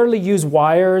 I rarely use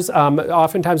wires.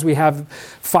 Oftentimes we have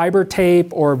fiber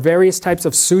tape or various types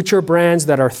of suture brands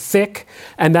that are thick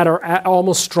and that are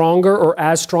almost stronger or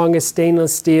as strong as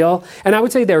stainless steel. And I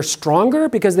would say they're stronger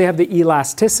because they have the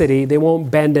elasticity. They won't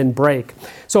bend and break.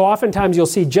 So oftentimes you'll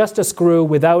see just a screw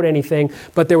without anything,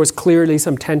 but there was clearly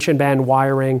some tension band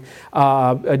wiring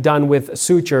done with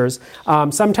sutures.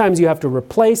 Sometimes you have to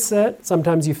replace it,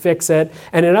 sometimes you fix it,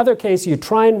 and in other cases you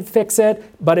try and fix it,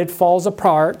 but it falls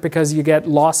apart because you get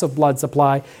loss of blood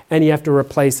supply and you have to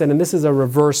replace it. And this is a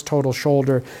reverse total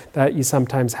shoulder that you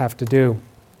sometimes have to do.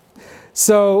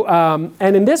 So,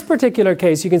 and in this particular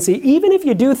case, you can see even if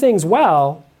you do things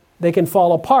well, they can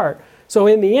fall apart. So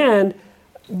in the end,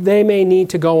 they may need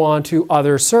to go on to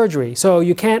other surgery. So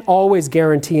you can't always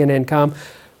guarantee an income.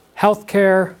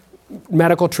 Healthcare,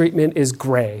 medical treatment is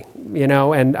gray, you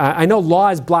know, and I know law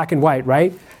is black and white,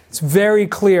 right? It's very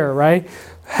clear, right?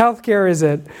 Healthcare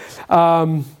isn't.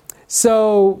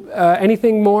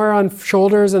 Anything more on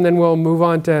shoulders, and then we'll move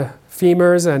on to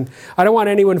femurs. And I don't want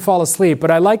anyone to fall asleep, but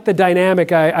I like the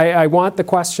dynamic. I want the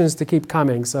questions to keep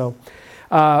coming. So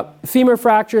femur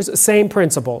fractures, same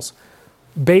principles.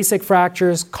 Basic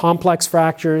fractures, complex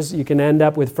fractures. You can end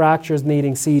up with fractures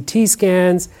needing CT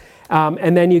scans.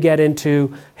 And then you get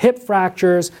into hip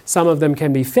fractures. Some of them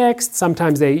can be fixed.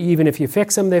 Sometimes even if you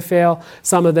fix them, they fail.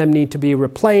 Some of them need to be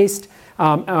replaced.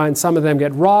 And some of them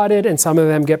get rodded, and some of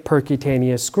them get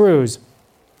percutaneous screws.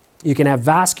 You can have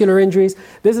vascular injuries.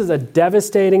 This is a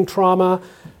devastating trauma,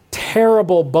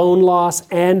 terrible bone loss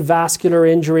and vascular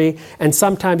injury. And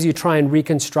sometimes you try and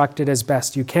reconstruct it as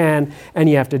best you can, and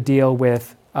you have to deal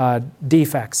with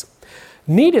defects.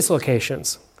 Knee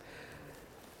dislocations.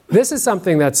 This is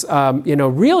something that's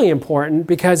really important,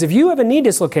 because if you have a knee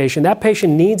dislocation, that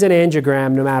patient needs an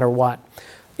angiogram no matter what.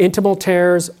 Intimal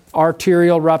tears,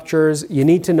 arterial ruptures, you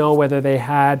need to know whether they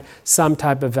had some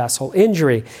type of vessel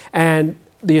injury. And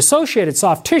the associated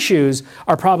soft tissues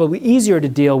are probably easier to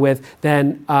deal with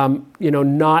than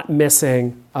not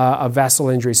missing a vessel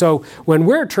injury. So when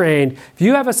we're trained, if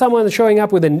you have someone showing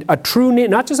up with a true knee,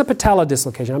 not just a patella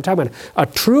dislocation, I'm talking about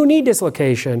a true knee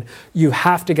dislocation, you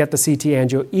have to get the CT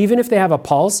angio. Even if they have a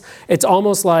pulse, it's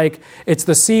almost like it's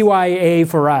the CYA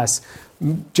for us.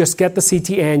 Just get the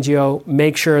CT angio,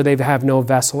 make sure they have no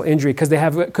vessel injury, because they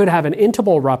could have an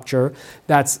intimal rupture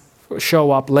that's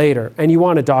show up later, and you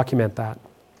want to document that.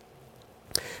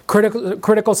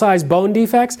 Critical size bone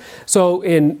defects. So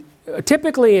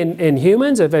typically in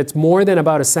humans, if it's more than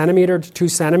about 1 centimeter to 2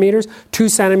 centimeters, 2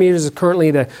 centimeters is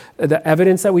currently the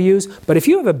evidence that we use. But if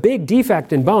you have a big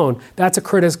defect in bone, that's a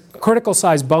critical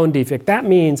size bone defect. That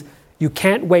means you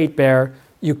can't weight bear,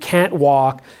 you can't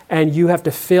walk, and you have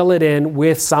to fill it in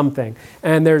with something.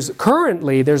 And there's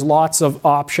lots of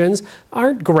options.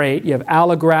 Aren't great. You have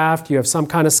allograft, you have some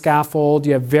kind of scaffold,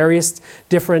 you have various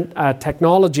different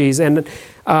technologies. And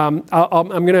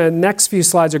next few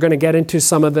slides are going to get into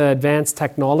some of the advanced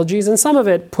technologies, and some of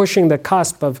it pushing the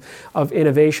cusp of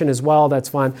innovation as well. That's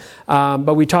fun.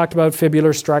 But we talked about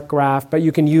fibular strut graft, but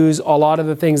you can use a lot of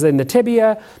the things in the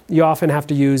tibia, you often have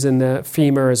to use in the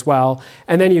femur as well.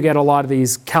 And then you get a lot of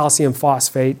these calcium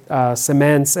phosphate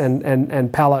cements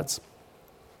and pellets.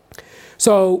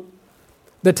 So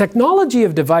the technology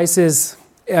of devices,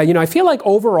 I feel like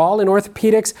overall in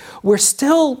orthopedics, we're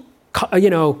still,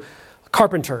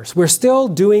 carpenters. We're still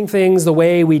doing things the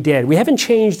way we did. We haven't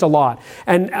changed a lot.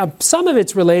 And some of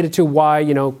it's related to why,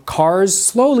 cars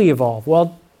slowly evolve.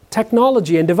 Well,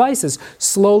 technology and devices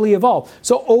slowly evolve.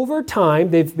 So over time,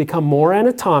 they've become more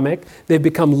anatomic. They've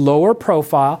become lower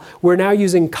profile. We're now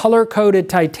using color-coded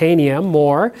titanium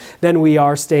more than we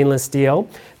are stainless steel.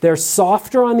 They're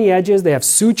softer on the edges. They have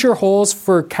suture holes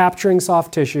for capturing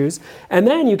soft tissues. And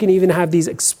then you can even have these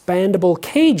expandable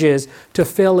cages to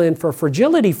fill in for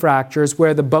fragility fractures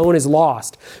where the bone is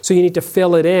lost. So you need to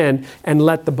fill it in and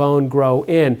let the bone grow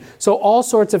in. So all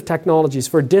sorts of technologies.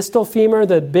 For distal femur,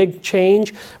 the big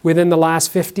change within the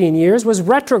last 15 years was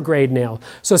retrograde nail.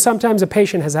 So sometimes a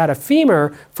patient has had a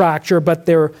femur fracture, but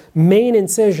their main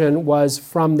incision was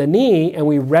from the knee, and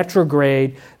we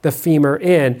retrograde the femur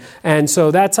in. And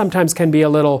so that sometimes can be a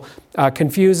little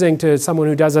confusing to someone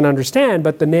who doesn't understand,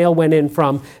 but the nail went in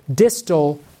from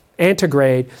distal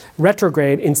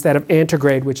retrograde instead of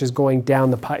antegrade, which is going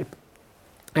down the pipe.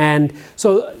 And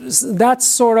so that's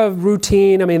sort of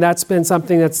routine. I mean, that's been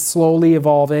something that's slowly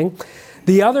evolving.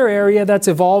 The other area that's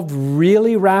evolved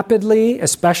really rapidly,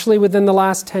 especially within the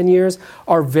last 10 years,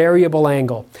 are variable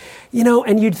angle.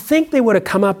 And you'd think they would have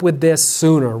come up with this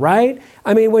sooner, right?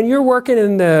 I mean, when you're working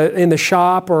in the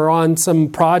shop or on some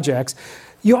projects,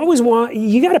 you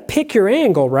got to pick your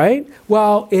angle, right?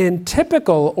 Well, in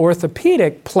typical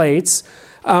orthopedic plates,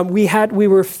 we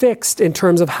were fixed in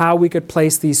terms of how we could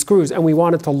place these screws, and we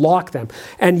wanted to lock them.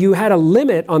 And you had a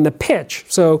limit on the pitch,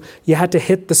 so you had to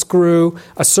hit the screw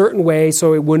a certain way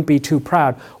so it wouldn't be too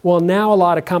proud. Well, now a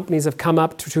lot of companies have come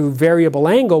up to variable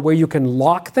angle where you can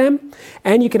lock them,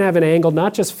 and you can have an angle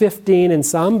not just 15 in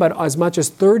some, but as much as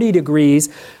 30 degrees,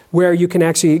 where you can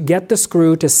actually get the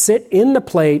screw to sit in the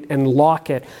plate and lock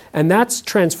it. And that's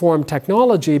transformed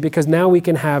technology, because now we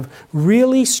can have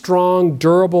really strong,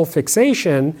 durable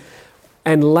fixation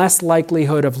and less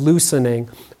likelihood of loosening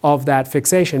of that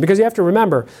fixation. Because you have to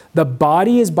remember, the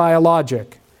body is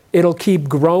biologic. It'll keep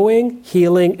growing,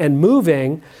 healing, and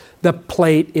moving. The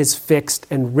plate is fixed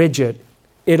and rigid.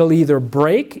 It'll either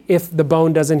break if the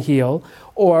bone doesn't heal,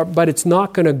 but it's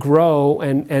not going to grow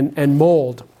and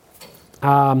mold.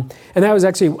 And that was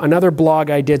actually another blog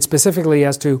I did specifically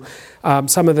as to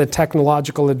some of the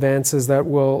technological advances that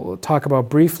we'll talk about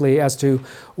briefly, as to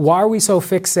why are we so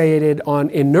fixated on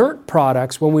inert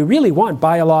products when we really want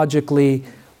biologically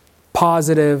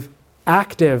positive,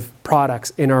 active products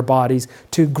in our bodies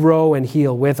to grow and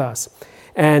heal with us.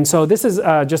 And so this is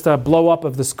just a blow up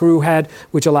of the screw head,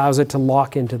 which allows it to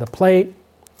lock into the plate.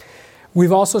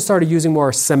 We've also started using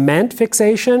more cement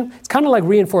fixation. It's kind of like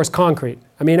reinforced concrete.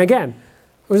 I mean, again,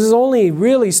 this has only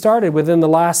really started within the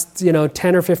last 10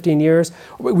 or 15 years.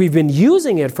 We've been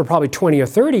using it for probably 20 or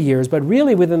 30 years, but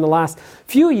really within the last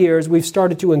few years, we've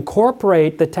started to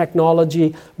incorporate the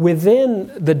technology within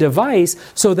the device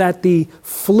so that the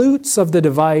flutes of the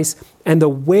device and the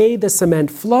way the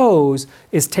cement flows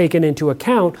is taken into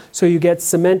account, so you get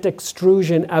cement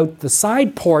extrusion out the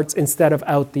side ports instead of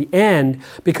out the end,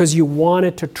 because you want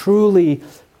it to truly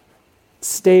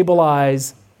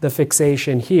stabilize the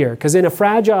fixation here. Because in a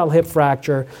fragile hip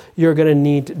fracture, you're going to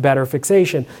need better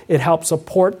fixation. It helps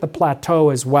support the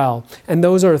plateau as well. And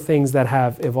those are things that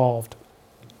have evolved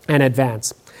and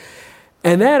advanced.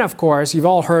 And then, of course, you've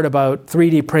all heard about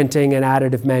 3D printing and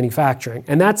additive manufacturing.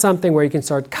 And that's something where you can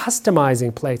start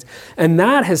customizing plates. And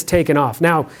that has taken off.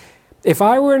 Now, if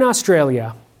I were in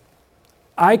Australia,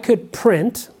 I could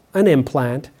print an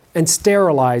implant and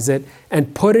sterilize it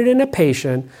and put it in a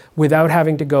patient without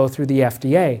having to go through the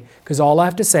FDA. Because all I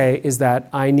have to say is that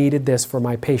I needed this for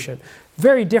my patient.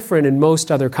 Very different in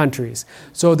most other countries.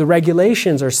 So the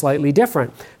regulations are slightly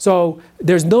different. So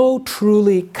there's no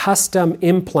truly custom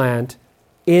implant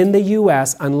in the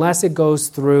US unless it goes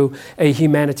through a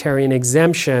humanitarian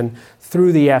exemption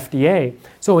through the FDA.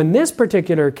 So in this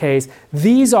particular case,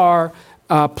 these are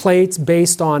plates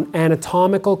based on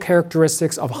anatomical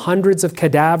characteristics of hundreds of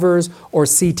cadavers or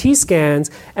CT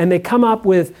scans, and they come up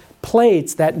with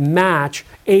plates that match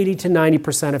 80 to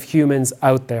 90% of humans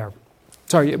out there.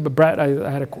 Sorry, Brett,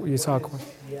 you saw a question.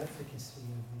 The efficacy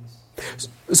of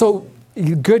these? So,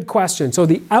 good question. So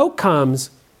the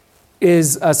outcomes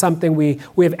is something we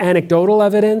have anecdotal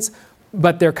evidence,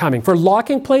 but they're coming. For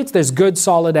locking plates, there's good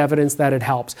solid evidence that it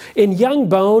helps. In young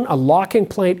bone, a locking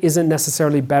plate isn't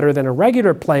necessarily better than a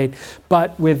regular plate,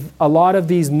 but with a lot of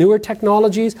these newer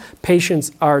technologies,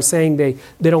 patients are saying they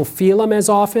don't feel them as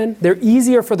often. They're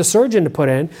easier for the surgeon to put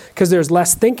in because there's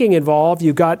less thinking involved.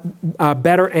 You've got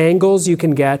better angles you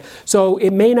can get. So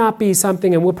it may not be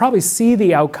something, and we'll probably see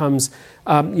the outcomes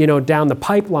down the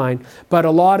pipeline, but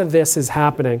a lot of this is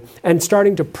happening. And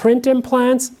starting to print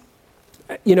implants,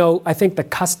 I think the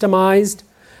customized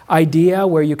idea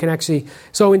where you can actually,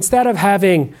 so instead of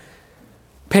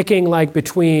picking like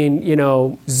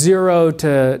between, 0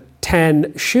 to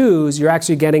 10 shoes, you're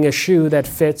actually getting a shoe that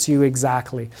fits you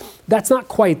exactly. That's not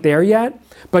quite there yet,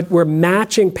 but we're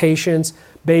matching patients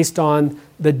based on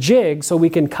the jig, so we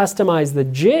can customize the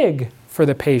jig for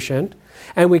the patient,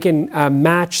 and we can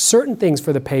match certain things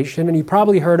for the patient. And you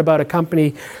probably heard about a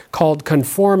company called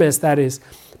Conformis that is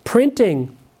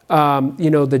printing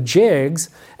the jigs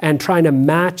and trying to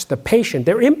match the patient.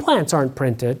 Their implants aren't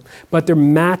printed, but they're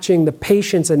matching the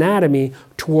patient's anatomy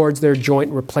towards their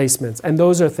joint replacements. And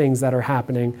those are things that are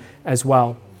happening as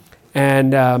well.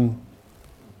 And and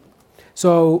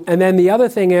then the other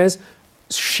thing is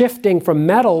shifting from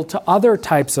metal to other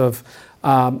types of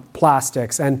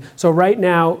plastics. And so right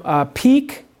now,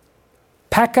 PEEK,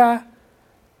 PEKA,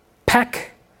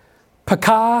 PEK,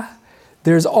 PEKA,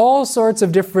 there's all sorts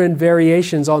of different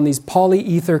variations on these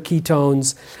polyether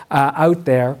ketones out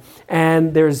there.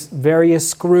 And there's various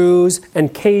screws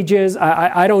and cages.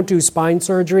 I don't do spine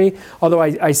surgery, although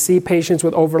I see patients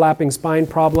with overlapping spine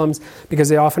problems because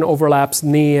they often overlaps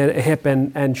knee and hip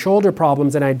and shoulder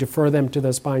problems, and I defer them to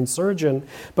the spine surgeon.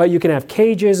 But you can have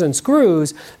cages and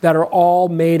screws that are all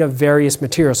made of various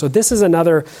materials. So this is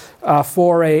another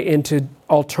foray into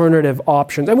alternative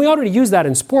options. And we already use that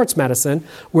in sports medicine,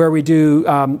 where we do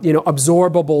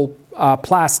absorbable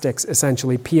plastics,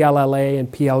 essentially, PLLA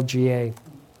and PLGA.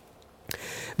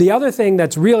 The other thing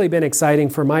that's really been exciting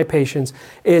for my patients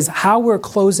is how we're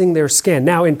closing their skin.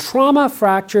 Now, in trauma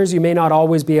fractures, you may not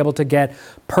always be able to get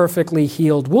perfectly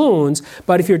healed wounds,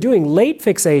 but if you're doing late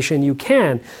fixation, you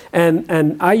can.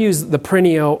 And I use the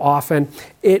Prineo often.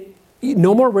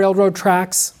 No more railroad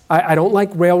tracks. I don't like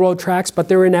railroad tracks, but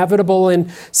they're inevitable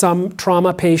in some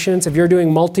trauma patients. If you're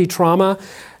doing multi-trauma,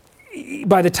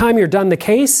 by the time you're done the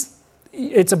case,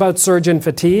 it's about surgeon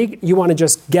fatigue. You want to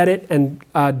just get it and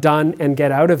done and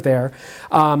get out of there.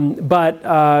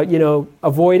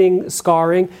 Avoiding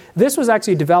scarring. This was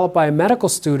actually developed by a medical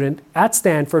student at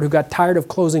Stanford who got tired of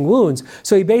closing wounds.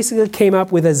 So he basically came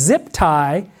up with a zip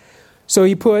tie. So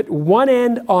he put one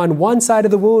end on one side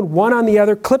of the wound, one on the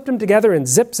other, clipped them together, and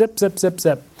zip, zip, zip, zip,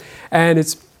 zip. And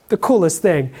it's the coolest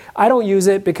thing. I don't use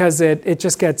it because it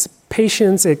just gets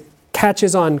patients. It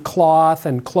catches on cloth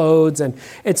and clothes, and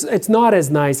it's not as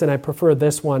nice, and I prefer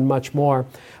this one much more.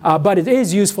 But it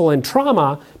is useful in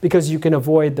trauma because you can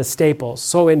avoid the staples.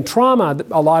 So in trauma,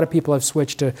 a lot of people have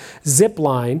switched to zip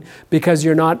line because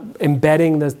you're not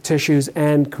embedding the tissues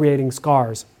and creating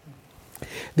scars.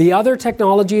 The other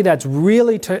technology that's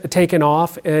really taken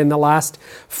off in the last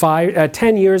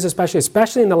 10 years,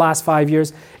 especially in the last 5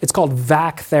 years, it's called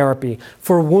VAC therapy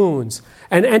for wounds.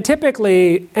 And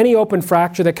typically, any open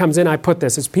fracture that comes in, I put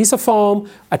this. It's a piece of foam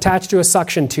attached to a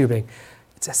suction tubing.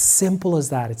 It's as simple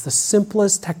as that. It's the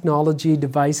simplest technology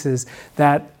devices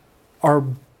that are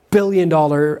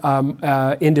billion-dollar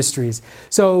industries.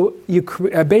 So you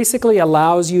basically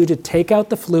allows you to take out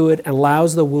the fluid and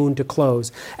allows the wound to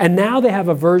close. And now they have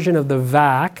a version of the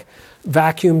VAC,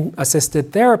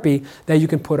 vacuum-assisted therapy, that you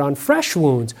can put on fresh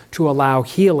wounds to allow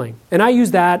healing. And I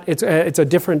use that. It's a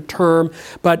different term,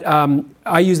 but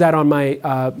I use that on my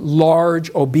large,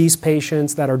 obese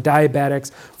patients that are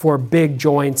diabetics for big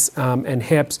joints and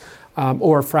hips,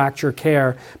 or fracture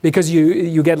care, because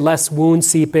you get less wound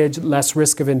seepage, less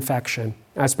risk of infection,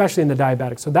 especially in the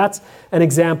diabetic. So that's an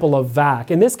example of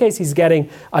VAC. In this case, he's getting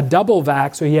a double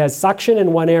VAC, so he has suction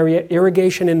in one area,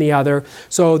 irrigation in the other.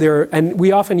 And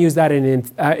we often use that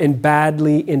in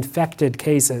badly infected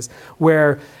cases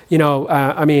where,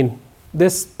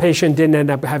 this patient didn't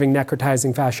end up having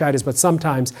necrotizing fasciitis, but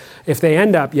sometimes if they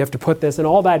end up, you have to put this, and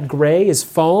all that gray is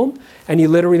foam, and you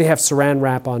literally have saran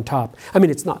wrap on top. I mean,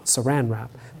 it's not saran wrap,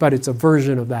 but it's a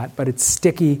version of that, but it's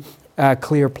sticky,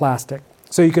 clear plastic.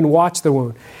 So you can watch the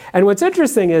wound. And what's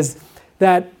interesting is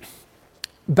that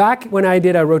back when I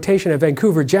did a rotation at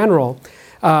Vancouver General,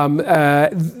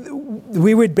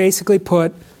 we would basically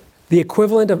put the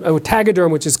equivalent of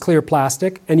Tegaderm, which is clear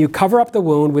plastic, and you cover up the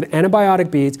wound with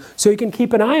antibiotic beads so you can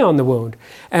keep an eye on the wound.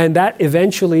 And that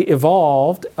eventually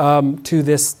evolved to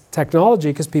this technology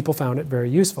because people found it very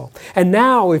useful. And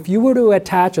now, if you were to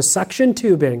attach a suction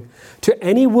tubing to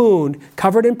any wound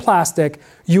covered in plastic,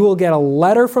 you will get a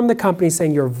letter from the company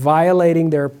saying you're violating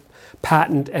their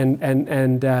patent,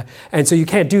 and so you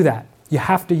can't do that. You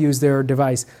have to use their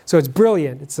device. So it's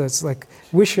brilliant. It's like,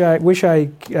 wish I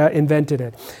invented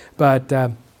it. But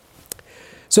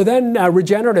so then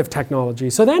regenerative technology.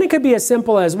 So then it could be as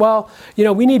simple as,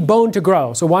 we need bone to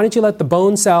grow. So why don't you let the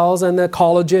bone cells and the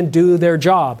collagen do their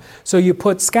job? So you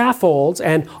put scaffolds,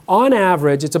 and on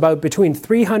average, it's about between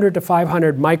 300 to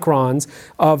 500 microns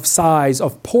of size,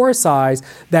 of pore size,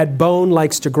 that bone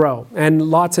likes to grow. And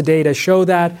lots of data show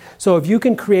that. So if you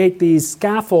can create these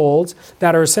scaffolds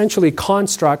that are essentially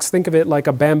constructs, think of it like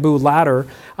a bamboo ladder,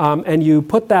 and you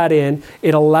put that in,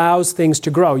 it allows things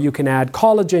to grow. You can add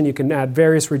collagen, you can add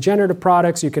various regenerative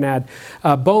products, you can add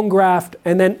bone graft,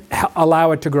 and then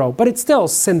allow it to grow. But it's still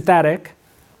synthetic,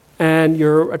 and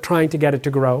you're trying to get it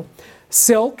to grow.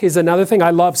 Silk is another thing.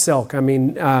 I love silk. I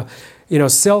mean,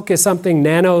 silk is something,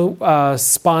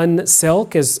 nano-spun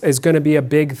silk is going to be a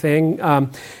big thing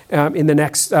in the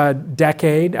next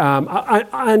decade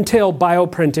until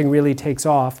bioprinting really takes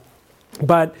off,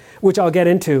 which I'll get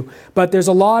into. But there's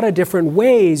a lot of different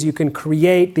ways you can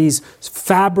create these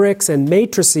fabrics and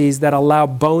matrices that allow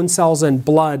bone cells and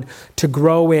blood to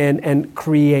grow in and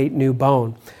create new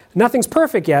bone. Nothing's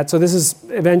perfect yet, so this is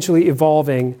eventually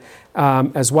evolving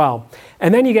as well.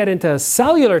 And then you get into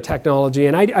cellular technology,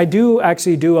 and I do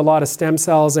actually do a lot of stem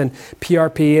cells and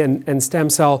PRP and stem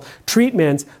cell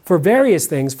treatments for various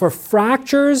things. For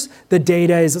fractures, the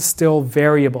data is still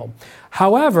variable.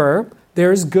 However,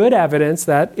 there's good evidence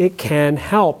that it can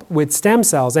help with stem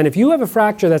cells. And if you have a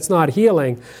fracture that's not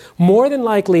healing, more than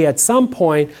likely at some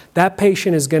point that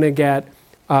patient is going to get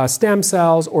stem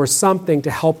cells or something to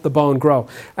help the bone grow.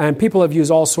 And people have used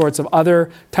all sorts of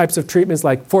other types of treatments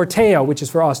like Forteo, which is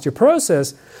for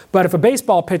osteoporosis. But if a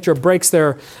baseball pitcher breaks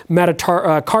their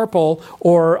metacarpal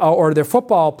or their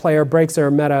football player breaks their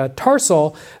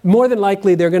metatarsal, more than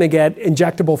likely they're going to get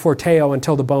injectable Forteo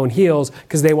until the bone heals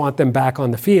because they want them back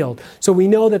on the field. So we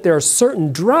know that there are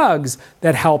certain drugs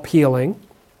that help healing.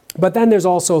 But then there's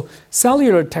also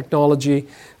cellular technology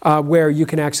where you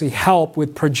can actually help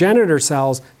with progenitor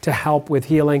cells to help with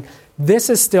healing. This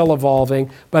is still evolving,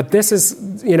 but this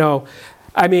is,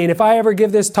 if I ever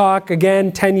give this talk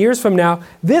again 10 years from now,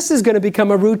 this is going to become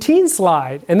a routine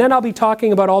slide. And then I'll be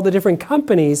talking about all the different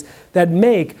companies that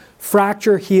make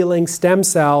fracture healing stem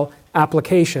cell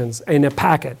applications in a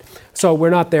packet. So we're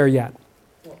not there yet.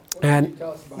 Well, what can you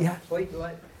tell us about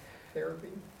platelet therapy?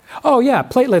 Oh yeah,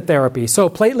 platelet therapy. So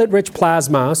platelet-rich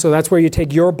plasma, so that's where you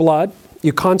take your blood,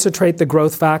 you concentrate the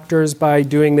growth factors by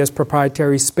doing this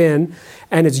proprietary spin,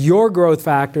 and it's your growth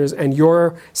factors and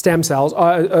your stem cells,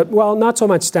 well, not so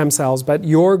much stem cells, but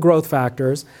your growth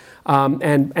factors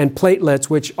and platelets,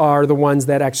 which are the ones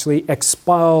that actually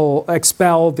expel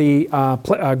the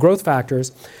growth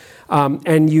factors,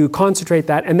 and you concentrate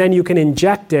that, and then you can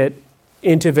inject it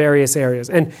into various areas.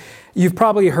 And you've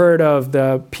probably heard of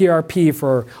the PRP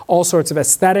for all sorts of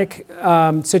aesthetic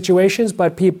situations,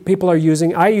 but people are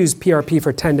using, I use PRP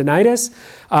for tendinitis,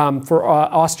 for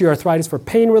osteoarthritis, for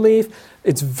pain relief.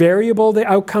 It's variable, the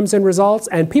outcomes and results,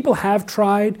 and people have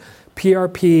tried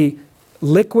PRP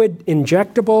liquid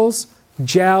injectables,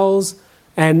 gels,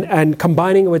 and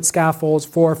combining it with scaffolds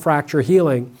for fracture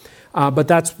healing. But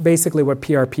that's basically what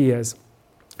PRP is.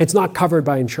 It's not covered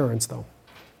by insurance, though.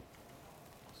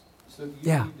 So do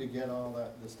you need to get all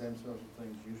the stem cells and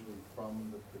things usually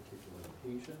from the particular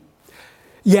patient?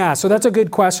 Yeah, so that's a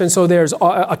good question. So there's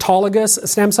autologous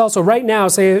stem cells. So right now,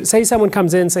 say someone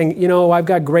comes in saying, I've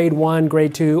got grade 1,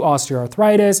 grade 2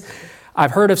 osteoarthritis.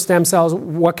 I've heard of stem cells.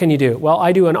 What can you do? Well,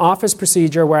 I do an office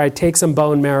procedure where I take some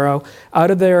bone marrow out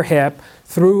of their hip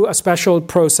through a special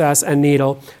process and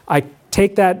needle. I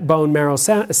take that bone marrow,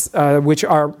 which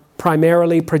are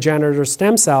primarily progenitor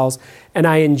stem cells, and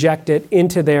I inject it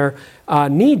into their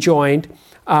knee joint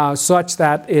such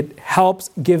that it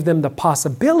helps give them the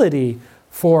possibility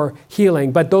for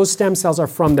healing. But those stem cells are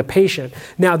from the patient.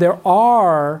 Now, there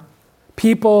are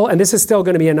people, and this is still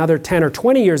going to be another 10 or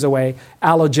 20 years away,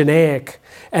 allogeneic,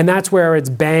 and that's where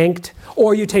it's banked,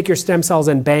 or you take your stem cells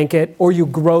and bank it, or you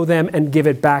grow them and give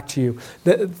it back to you.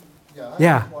 I'm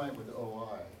client with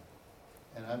OI,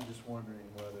 and I'm just wondering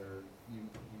whether you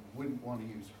wouldn't want to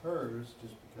use hers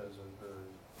just because of her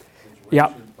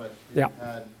situation, but if you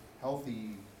had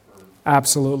healthy or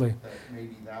absolutely, that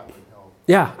maybe that would help.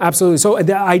 Yeah, absolutely. So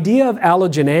the idea of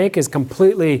allogeneic is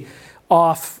completely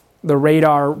off the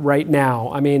radar right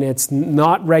now. I mean, it's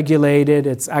not regulated.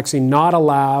 It's actually not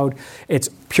allowed. It's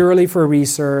purely for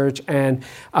research, and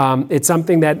it's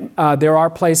something that there are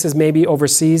places maybe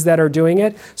overseas that are doing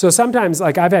it. So sometimes,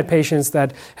 like I've had patients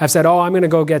that have said, I'm going to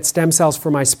go get stem cells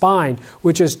for my spine,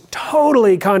 which is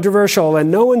totally controversial, and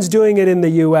no one's doing it in the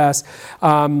U.S.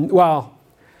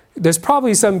 There's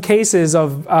probably some cases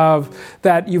of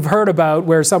that you've heard about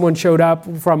where someone showed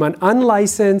up from an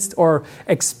unlicensed or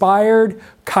expired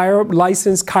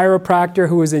licensed chiropractor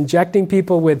who was injecting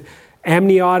people with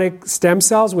amniotic stem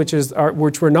cells, which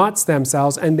were not stem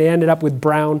cells, and they ended up with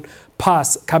brown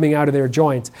pus coming out of their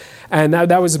joints. And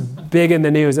that was big in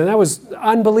the news, and that was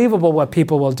unbelievable what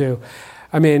people will do.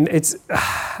 I mean,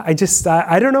 I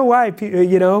don't know why,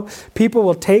 people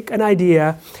will take an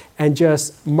idea and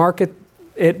just market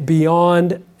it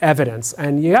beyond evidence.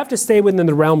 And you have to stay within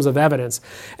the realms of evidence.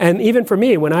 And even for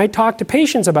me, when I talk to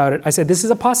patients about it, I said, this is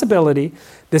a possibility,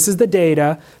 this is the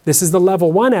data, this is the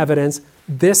level 1 evidence,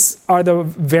 this are the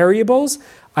variables.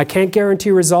 I can't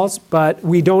guarantee results, but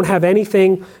we don't have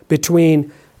anything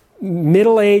between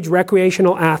middle-aged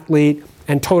recreational athlete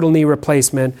and total knee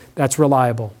replacement that's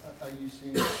reliable. Are you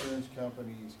seeing insurance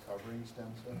companies covering stem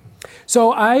cells?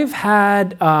 So I've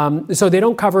had, so they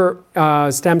don't cover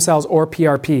stem cells or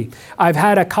PRP. I've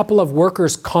had a couple of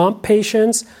workers' comp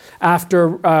patients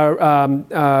after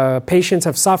patients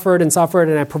have suffered,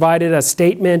 and I provided a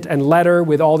statement and letter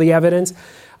with all the evidence.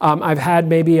 I've had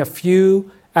maybe a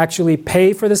few actually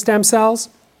pay for the stem cells.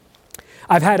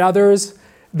 I've had others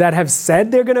that have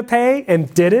said they're going to pay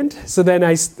and didn't. So then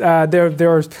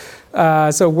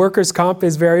so workers' comp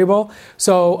is variable.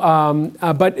 So,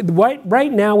 but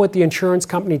right now what the insurance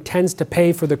company tends to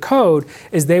pay for the code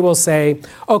is they will say,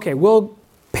 okay, we'll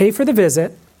pay for the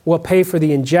visit, we'll pay for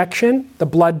the injection, the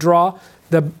blood draw,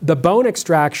 the bone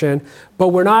extraction, but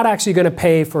we're not actually going to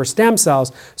pay for stem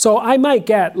cells. So I might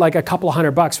get like a couple of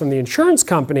 $100 from the insurance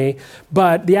company,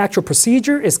 but the actual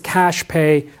procedure is cash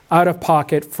pay out of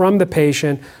pocket from the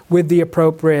patient with the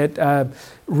appropriate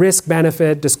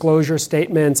risk-benefit disclosure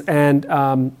statements and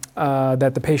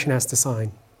that the patient has to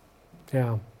sign.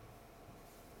 Yeah.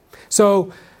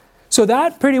 So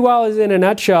that pretty well is in a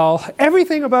nutshell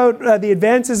everything about the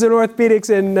advances in orthopedics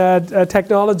and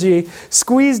technology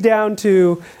squeezed down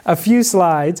to a few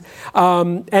slides.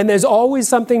 And there's always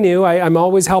something new. I'm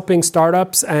always helping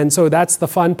startups, and so that's the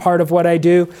fun part of what I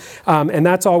do. And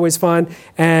that's always fun.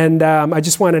 And I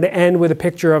just wanted to end with a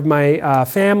picture of my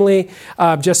family,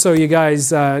 just so you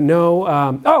guys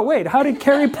know. Oh, wait, how did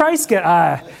Carey Price get?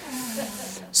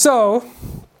 So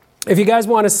if you guys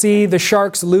want to see the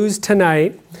Sharks lose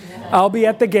tonight, I'll be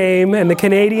at the game, and the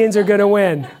Canadians are going to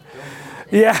win.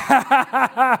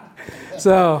 Yeah.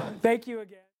 So, thank you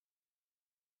again.